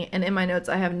money, and in my notes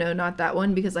I have no, not that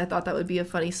one, because I thought that would be a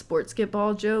funny sports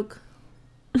skitball joke.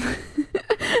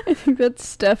 I think that's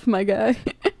Steph, my guy.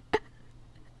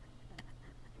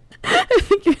 I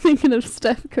think you're thinking of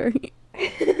Steph Curry.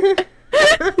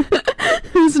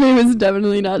 His name is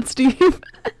definitely not Steve.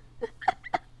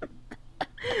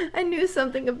 I knew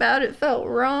something about it felt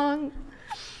wrong.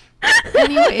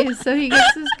 Anyways, so he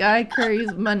gets this guy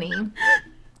Curry's money.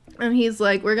 And he's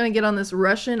like, we're going to get on this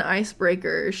Russian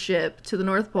icebreaker ship to the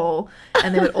North Pole.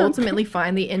 And they would ultimately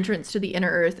find the entrance to the inner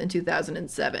Earth in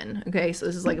 2007. Okay, so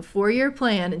this is like a 4-year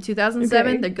plan. In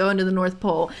 2007, they're going to the North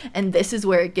Pole. And this is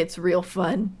where it gets real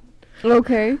fun.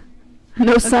 Okay.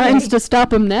 No signs to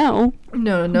stop him now.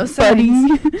 No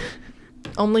signs.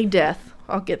 Only death.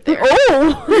 I'll get there.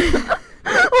 Oh!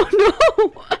 Oh,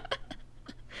 no!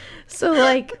 So,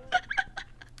 like,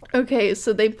 okay,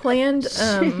 so they planned,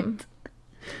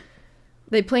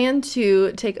 they planned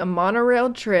to take a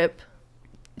monorail trip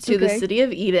to the city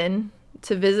of Eden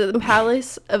to visit the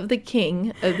palace of the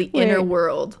king of the inner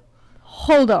world.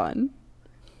 Hold on.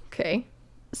 Okay.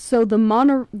 So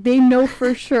they know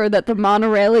for sure that the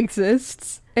monorail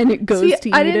exists and it goes to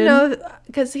Eden. I didn't know,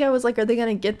 because I was like, are they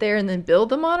going to get there and then build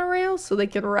the monorail so they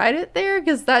can ride it there?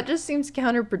 Because that just seems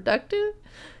counterproductive.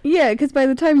 Yeah, because by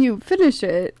the time you finish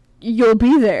it, you'll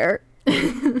be there.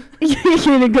 You're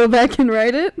going to go back and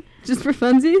ride it just for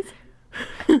funsies?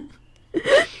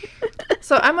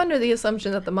 So I'm under the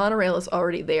assumption that the monorail is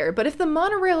already there. But if the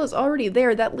monorail is already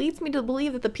there, that leads me to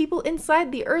believe that the people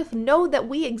inside the Earth know that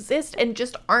we exist and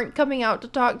just aren't coming out to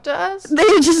talk to us. They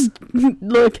just,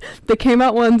 look, they came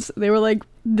out once, they were like,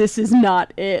 this is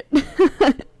not it.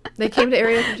 They came to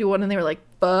Area 51 and they were like,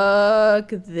 fuck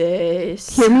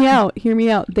this. Hear me out.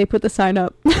 They put the sign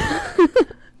up.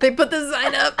 They put the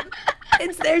sign up.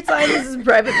 It's their sign. This is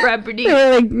private property. They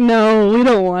were like, no, we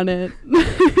don't want it.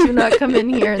 Do not come in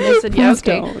here. And they said, yeah, Please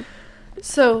okay. don't.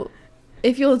 So,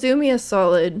 if you'll do me a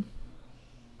solid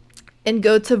and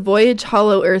go to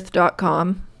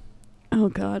voyagehollowearth.com. Oh,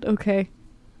 God. Okay.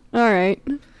 All right.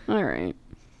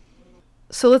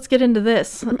 So, let's get into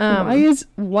this. Why is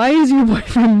your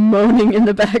boyfriend moaning in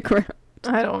the background?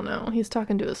 I don't know. He's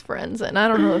talking to his friends, and I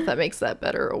don't know if that makes that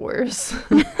better or worse.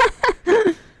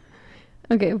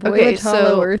 Okay,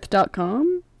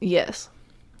 voyagehollowearth.com? Yes.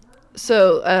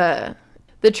 So,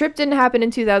 the trip didn't happen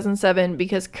in 2007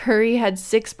 because Curry had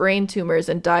 6 brain tumors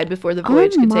and died before the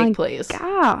voyage could take place.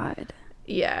 God.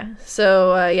 Yeah.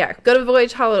 So, go to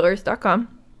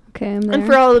voyagehollowearth.com. Okay, I'm there. And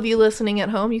for all of you listening at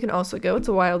home, you can also go. It's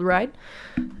a wild ride.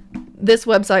 This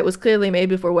website was clearly made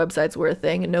before websites were a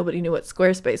thing, and nobody knew what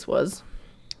Squarespace was.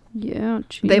 Yeah,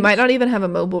 geez. They might not even have a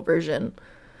mobile version.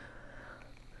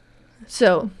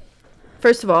 So,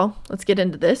 first of all, let's get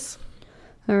into this.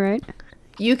 All right.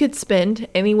 You could spend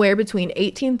anywhere between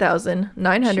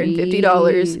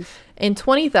 $18,950 and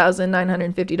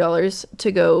 $20,950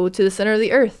 to go to the center of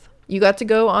the Earth. You got to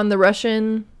go on the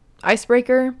Russian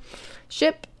icebreaker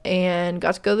ship and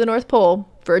got to go to the North Pole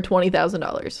for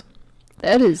 $20,000.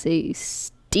 That is a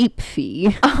steep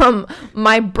fee.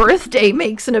 My birthday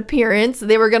makes an appearance.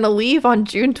 They were going to leave on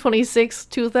June 26,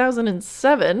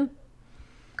 2007.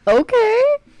 Okay.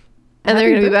 And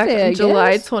they're going to be back birthday, on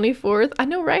July 24th. I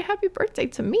know, right? Happy birthday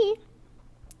to me.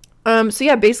 So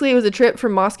yeah, basically it was a trip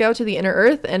from Moscow to the inner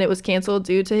Earth, and it was canceled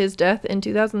due to his death in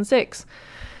 2006.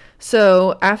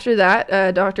 So after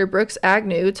that, Dr. Brooks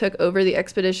Agnew took over the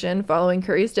expedition following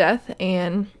Curry's death,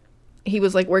 and he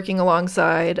was like working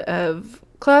alongside of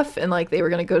Clough, and like they were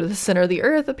going to go to the center of the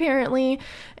earth apparently,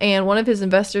 and one of his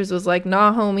investors was like,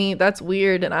 nah homie, that's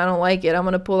weird and I don't like it, I'm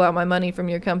going to pull out my money from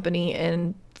your company.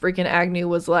 And freaking Agnew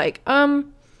was like,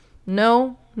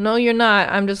 no you're not,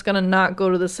 I'm just going to not go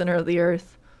to the center of the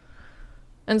earth.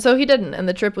 And so he didn't, and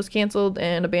the trip was canceled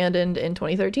and abandoned in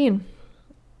 2013.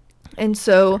 And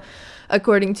so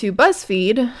according to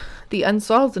BuzzFeed, the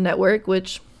Unsolved Network,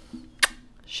 which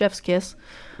chef's kiss,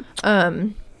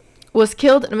 was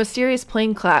killed in a mysterious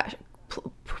plane crash.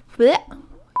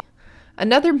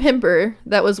 Another member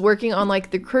that was working on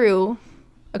like the crew,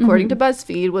 according to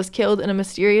BuzzFeed, was killed in a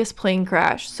mysterious plane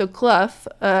crash. So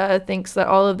Clough thinks that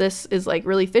all of this is like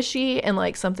really fishy and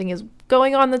like something is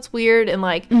going on that's weird, and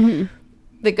like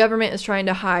the government is trying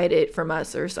to hide it from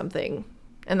us or something,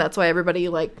 and that's why everybody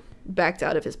like backed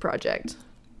out of his project.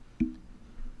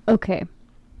 Okay.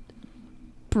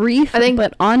 Brief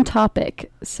but on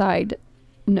topic side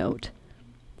note.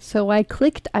 So I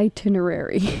clicked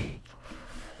itinerary.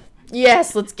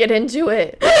 Yes, let's get into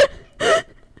it.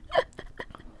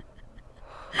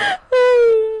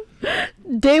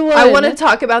 Day one. I want to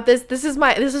talk about this. This is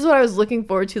what I was looking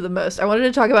forward to the most. I wanted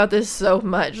to talk about this so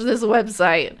much. This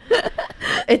website.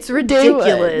 It's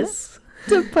ridiculous.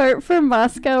 Depart from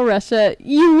Moscow, Russia.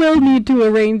 You will need to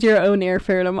arrange your own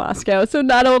airfare to Moscow. So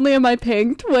not only am I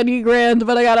paying 20 grand,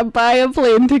 but I gotta buy a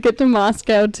plane ticket to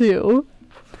Moscow too.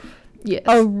 Yes.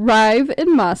 Arrive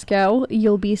in Moscow.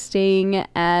 You'll be staying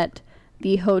at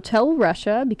the Hotel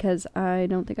Russia, because I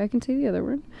don't think I can say the other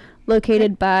one,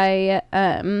 located by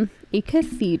a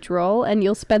cathedral, and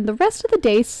you'll spend the rest of the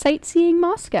day sightseeing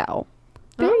Moscow.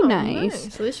 Very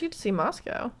nice. So at least you get to see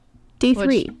Moscow. Day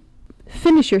 3.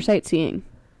 Finish your sightseeing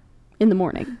in the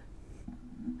morning.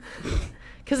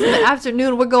 Because in the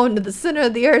afternoon, we're going to the center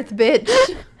of the earth, bitch.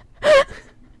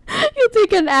 You'll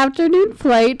take an afternoon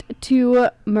flight to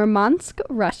Murmansk,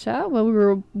 Russia,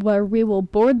 where we will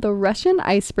board the Russian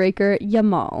icebreaker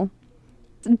Yamal.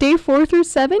 Day 4 through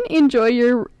 7, enjoy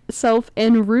yourself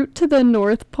en route to the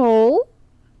North Pole.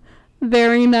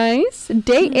 Very nice.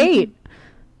 Day 8,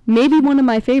 maybe one of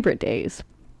my favorite days.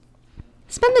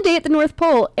 Spend the day at the North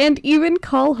Pole and even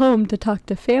call home to talk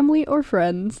to family or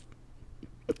friends.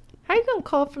 How are you going to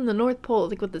call from the North Pole?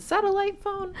 Like with the satellite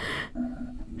phone?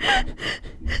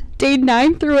 Day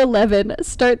 9 through 11,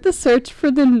 start the search for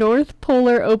the North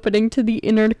Polar opening to the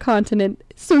inner continent.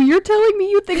 So you're telling me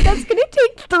you think that's going to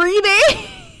take 3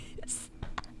 days?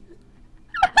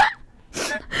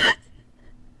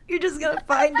 You're just going to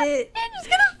find it.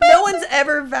 No one's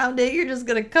ever found it. You're just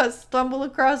going to stumble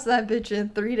across that bitch in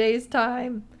 3 days'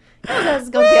 time. That's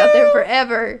going to be out there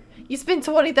forever. You spent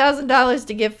 $20,000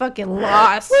 to get fucking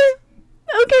lost.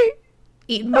 Okay.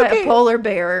 Eaten by a polar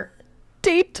bear.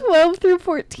 Day 12 through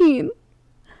 14.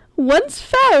 Once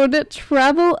found,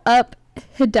 travel up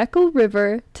Hidekal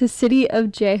River to city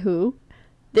of Jehu.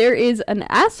 There is an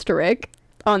asterisk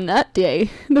on that day,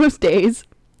 those days.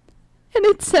 And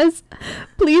it says,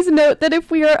 please note that if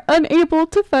we are unable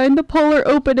to find the polar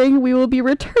opening, we will be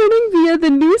returning via the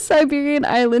New Siberian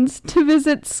Islands to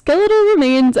visit skeletal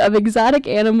remains of exotic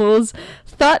animals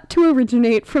thought to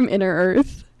originate from inner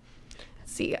Earth.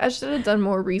 See, I should have done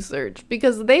more research,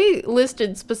 because they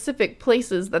listed specific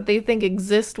places that they think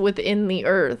exist within the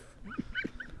Earth.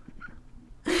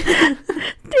 Day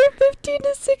 15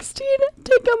 to 16,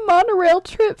 take a monorail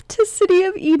trip to City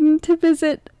of Eden to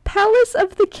visit Palace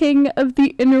of the King of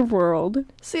the Inner World.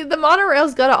 See, the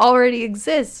monorail's gotta already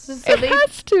exist. So it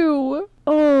has to.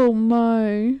 Oh my.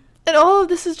 And all of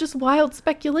this is just wild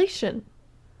speculation.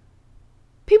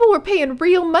 People were paying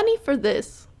real money for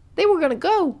this. They were gonna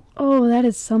go. Oh, that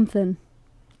is something.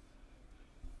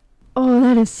 Oh,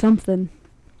 that is something.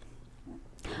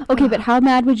 Okay, but how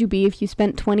mad would you be if you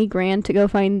spent 20 grand to go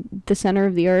find the center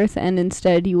of the earth and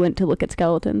instead you went to look at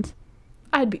skeletons?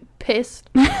 I'd be pissed.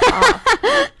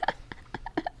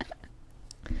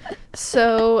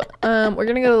 So, we're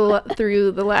going to go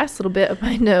through the last little bit of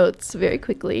my notes very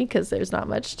quickly because there's not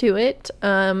much to it.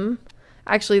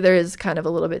 Actually, there is kind of a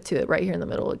little bit to it right here in the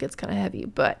middle. It gets kind of heavy,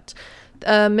 but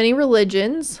many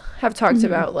religions have talked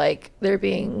about like there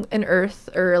being an earth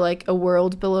or like a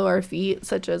world below our feet,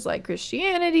 such as like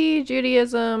Christianity,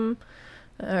 Judaism,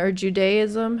 or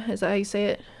Judaism. Is that how you say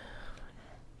it?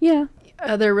 Yeah.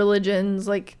 Other religions,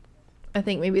 like I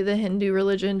think maybe the Hindu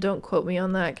religion, don't quote me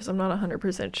on that because I'm not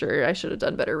 100% sure. I should have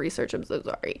done better research. I'm so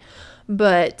sorry.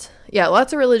 But yeah,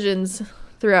 lots of religions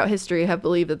throughout history have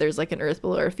believed that there's like an earth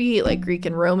below our feet. Like Greek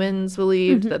and Romans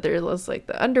believed that there was like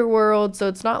the underworld. So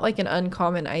it's not like an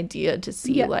uncommon idea to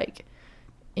see like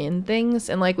in things.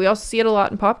 And like we also see it a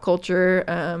lot in pop culture.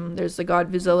 There's the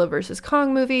Godzilla versus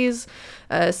Kong movies,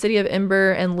 City of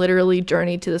Ember, and literally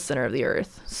Journey to the Center of the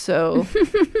Earth. So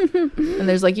and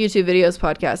there's like YouTube videos,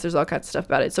 podcasts, there's all kinds of stuff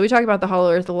about it. So we talk about the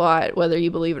Hollow Earth a lot, whether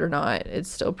you believe it or not. It's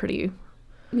still pretty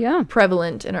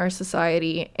prevalent in our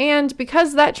society. And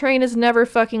because that train is never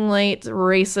fucking late,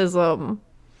 racism.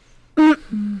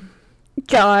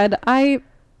 God,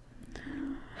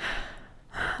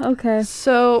 okay.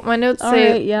 So my notes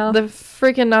say the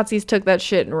freaking Nazis took that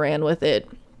shit and ran with it.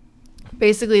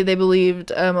 Basically, they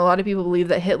believed, a lot of people believe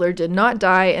that Hitler did not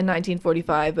die in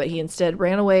 1945, but he instead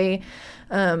ran away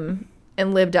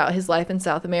and lived out his life in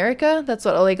South America. That's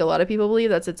what like a lot of people believe.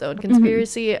 That's its own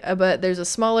conspiracy. But there's a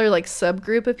smaller like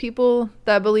subgroup of people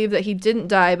that believe that he didn't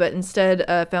die, but instead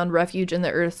found refuge in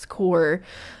the Earth's core,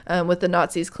 with the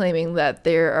Nazis claiming that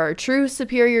there are true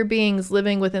superior beings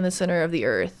living within the center of the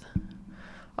Earth.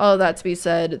 All of that to be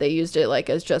said, they used it like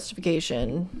as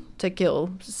justification to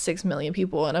kill 6 million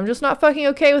people, and I'm just not fucking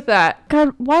okay with that.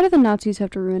 God, why do the Nazis have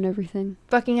to ruin everything?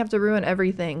 Fucking have to ruin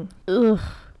everything. Ugh.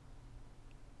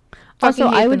 Also,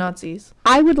 I hate the Nazis.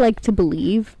 I would like to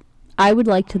believe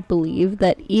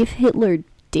that if Hitler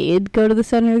did go to the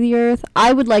center of the Earth,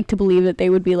 I would like to believe that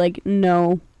they would be like,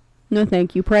 no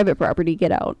thank you, private property,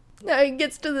 get out. Now he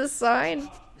gets to the sign.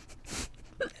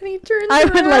 And he turns I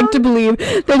around. would like to believe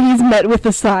that he's met with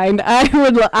a sign. I'd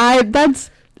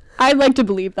like to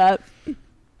believe that.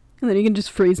 And then he can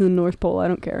just freeze in the North Pole. I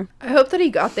don't care. I hope that he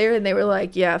got there and they were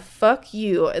like, yeah, fuck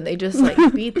you. And they just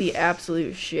like beat the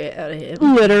absolute shit out of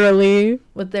him. Literally.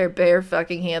 With their bare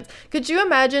fucking hands. Could you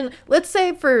imagine, let's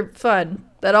say for fun,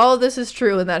 that all of this is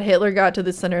true and that Hitler got to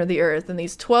the center of the Earth and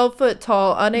these 12-foot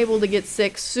tall, unable to get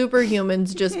sick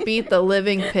superhumans just beat the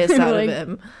living piss out of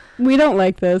him. We don't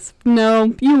like this.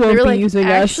 No, you won't be using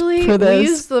us for this. We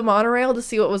used the monorail to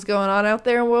see what was going on out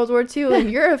there in World War II, and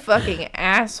you're a fucking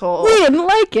asshole. We didn't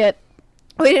like it.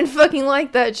 We didn't fucking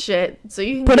like that shit. So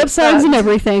you can put up signs and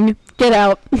everything. Get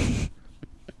out.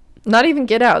 Not even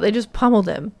get out. They just pummeled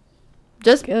him.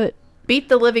 Just beat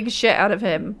the living shit out of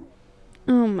him.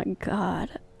 Oh my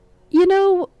God. You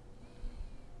know,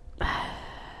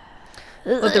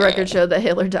 let the record show that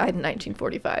Hitler died in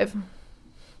 1945.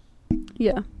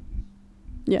 Yeah.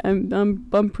 Yeah,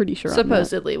 I'm pretty sure.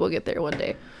 Supposedly, we'll get there one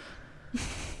day.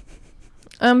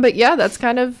 But yeah, that's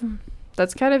kind of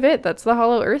it. That's the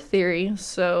Hollow Earth theory.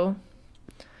 So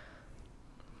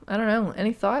I don't know.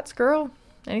 Any thoughts, girl?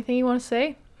 Anything you want to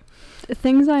say?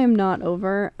 Things I am not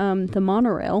over. The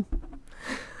monorail.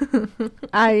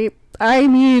 I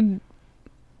need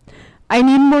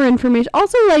more information.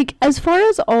 Also, like, as far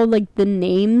as all like the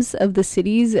names of the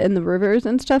cities and the rivers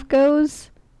and stuff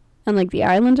goes, and like the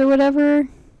islands or whatever.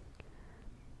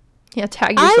 Yeah,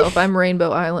 tag yourself. I'm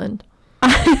Rainbow Island.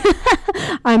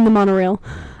 I'm the monorail.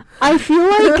 I feel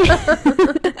like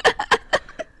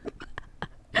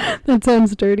that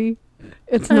sounds dirty.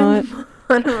 It's not.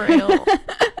 Monorail.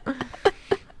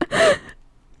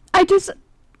 Because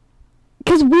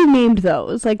we named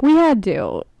those. Like, we had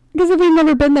to. Because if we've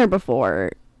never been there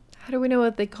before. How do we know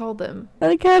what they called them?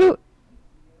 Like,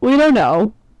 we don't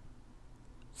know.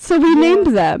 So we named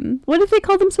them. What if they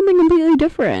called them something completely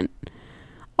different?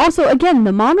 Also, again,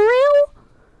 the monorail?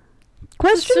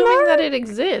 Assuming that it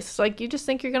exists. Like, you just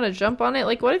think you're going to jump on it?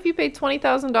 Like, what if you paid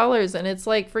 $20,000 and it's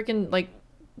like freaking, like,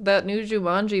 that new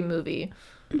Jumanji movie?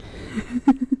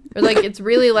 Or, like, it's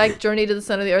really like Journey to the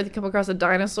Center of the Earth. You come across a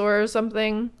dinosaur or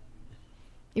something.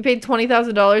 You paid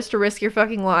 $20,000 to risk your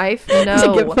fucking life? No.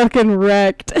 To get fucking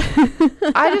wrecked.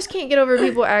 I just can't get over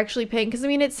people actually paying. Because, I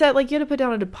mean, it said, like, you had to put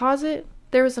down a deposit.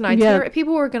 There was an itinerary. Yeah.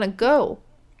 People were going to go.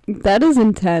 That is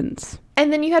intense.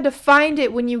 And then you had to find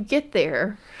it when you get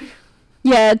there.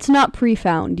 Yeah, it's not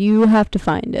pre-found. You have to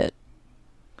find it.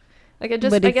 Like, I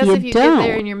guess if you get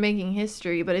there and you're making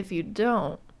history, but if you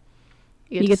don't,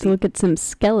 you get to look at some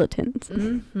skeletons.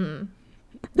 Mm-hmm.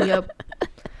 Yep.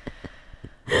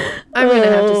 I'm going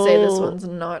to have to say this one's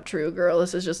not true, girl.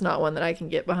 This is just not one that I can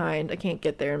get behind. I can't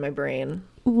get there in my brain.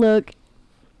 Look,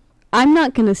 I'm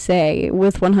not going to say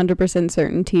with 100%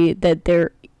 certainty that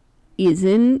there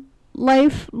isn't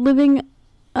life living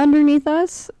underneath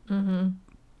us. Mm-hmm.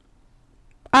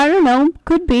 I don't know.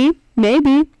 Could be.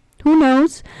 Maybe. Who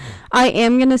knows? I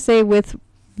am going to say with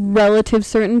relative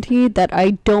certainty that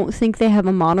I don't think they have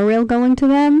a monorail going to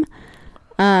them.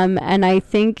 And I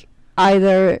think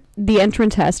either the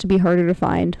entrance has to be harder to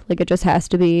find. Like, it just has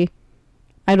to be.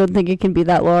 I don't think it can be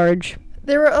that large.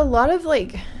 There were a lot of,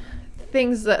 like,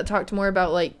 things that talked more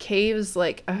about, like, caves.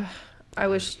 Like, I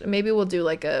wish maybe we'll do,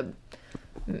 like, a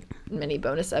mini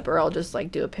bonus ep, or I'll just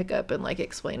like do a pickup and like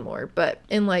explain more. But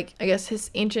in like, I guess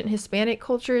his ancient Hispanic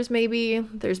cultures, maybe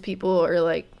there's people or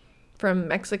like from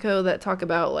Mexico that talk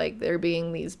about like there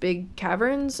being these big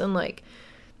caverns and like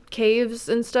caves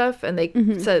and stuff, and they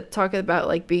talk about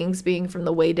like beings being from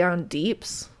the way down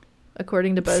deeps,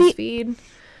 according to BuzzFeed.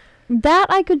 That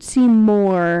I could see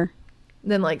more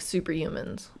than like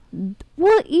superhumans.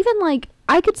 Well, even like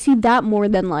I could see that more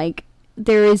than like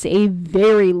there is a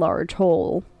very large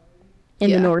hole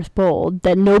in the North Pole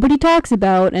that nobody talks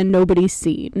about and nobody's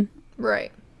seen.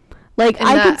 Right. Like, and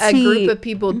I could see a group of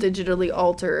people digitally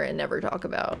alter and never talk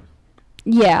about.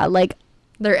 Yeah, like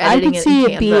they're editing it in Canva. I could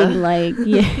see it being like,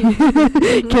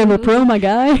 Canva Pro, my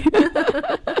guy.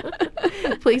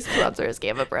 Please sponsor us,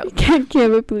 Canva Pro.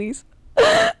 Canva, please.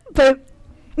 But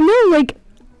no, like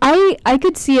I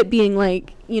could see it being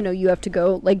like, you know, you have to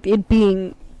go, like it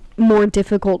being more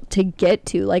difficult to get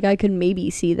to. Like I could maybe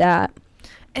see that.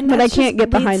 But I can't get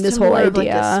behind this whole idea. Like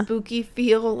a spooky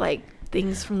feel, like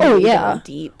things from the down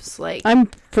deeps. Like I'm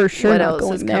for sure what not else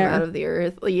going has there. come out of the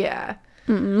earth? Yeah.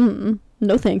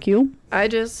 No, thank you. I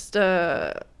just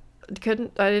I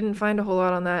didn't find a whole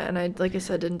lot on that, and I, like I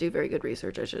said, didn't do very good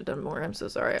research. I should have done more. I'm so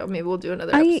sorry. Maybe we'll do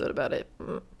another episode about it.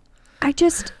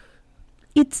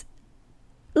 It's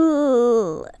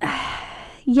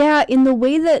yeah, in the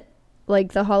way that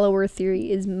like the Hollow Earth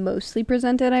theory is mostly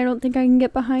presented, I don't think I can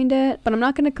get behind it. But I'm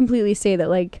not going to completely say that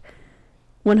like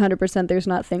 100% there's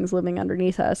not things living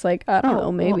underneath us. Like, I don't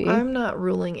know, maybe. Well, I'm not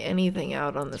ruling anything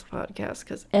out on this podcast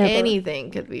because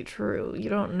anything could be true. You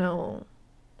don't know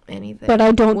anything. But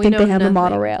I don't think they have a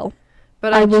monorail.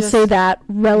 But I will say that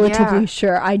relatively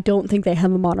sure. I don't think they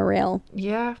have a monorail.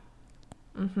 Yeah.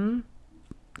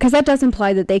 Because that does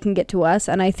imply that they can get to us.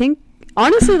 And I think,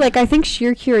 honestly, like, I think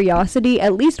sheer curiosity,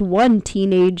 at least one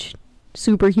teenage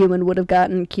superhuman would have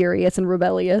gotten curious and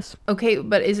rebellious. Okay,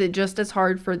 but is it just as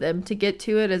hard for them to get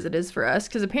to it as it is for us?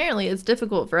 Because apparently it's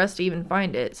difficult for us to even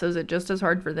find it. So is it just as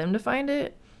hard for them to find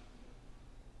it?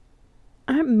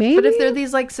 Maybe. But if they're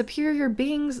these like superior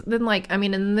beings, then like, I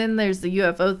mean, and then there's the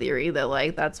UFO theory that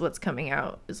like that's what's coming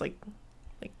out, is like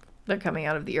they're coming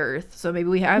out of the earth. So maybe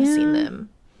we have seen them,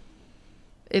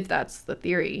 if that's the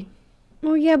theory.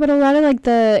 Well, yeah, but a lot of like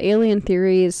the alien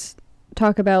theories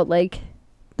talk about like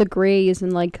the Greys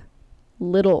and like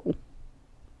little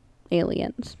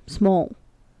aliens, small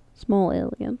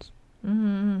aliens.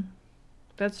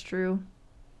 That's true.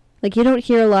 Like you don't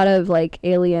hear a lot of like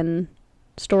alien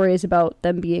stories about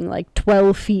them being like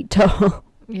 12 feet tall.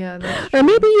 Yeah, that's true. Or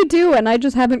maybe you do and I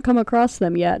just haven't come across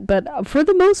them yet, but for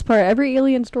the most part every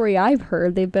alien story I've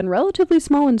heard, they've been relatively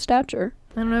small in stature.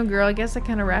 I don't know, girl. I guess that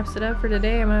kind of wraps it up for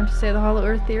today. I'm gonna have to say the Hollow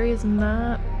Earth theory is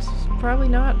probably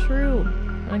not true.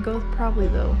 I go with probably,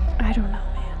 though. I don't know,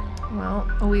 man.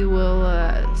 Well, we will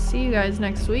see you guys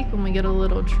next week when we get a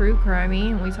little true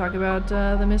crimey and we talk about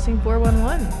the missing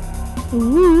 411.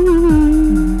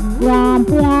 Womp,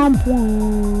 womp,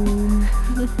 womp.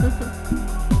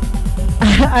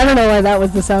 I don't know why that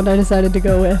was the sound I decided to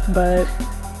go with, but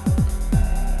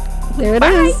there it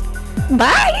is.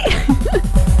 Bye!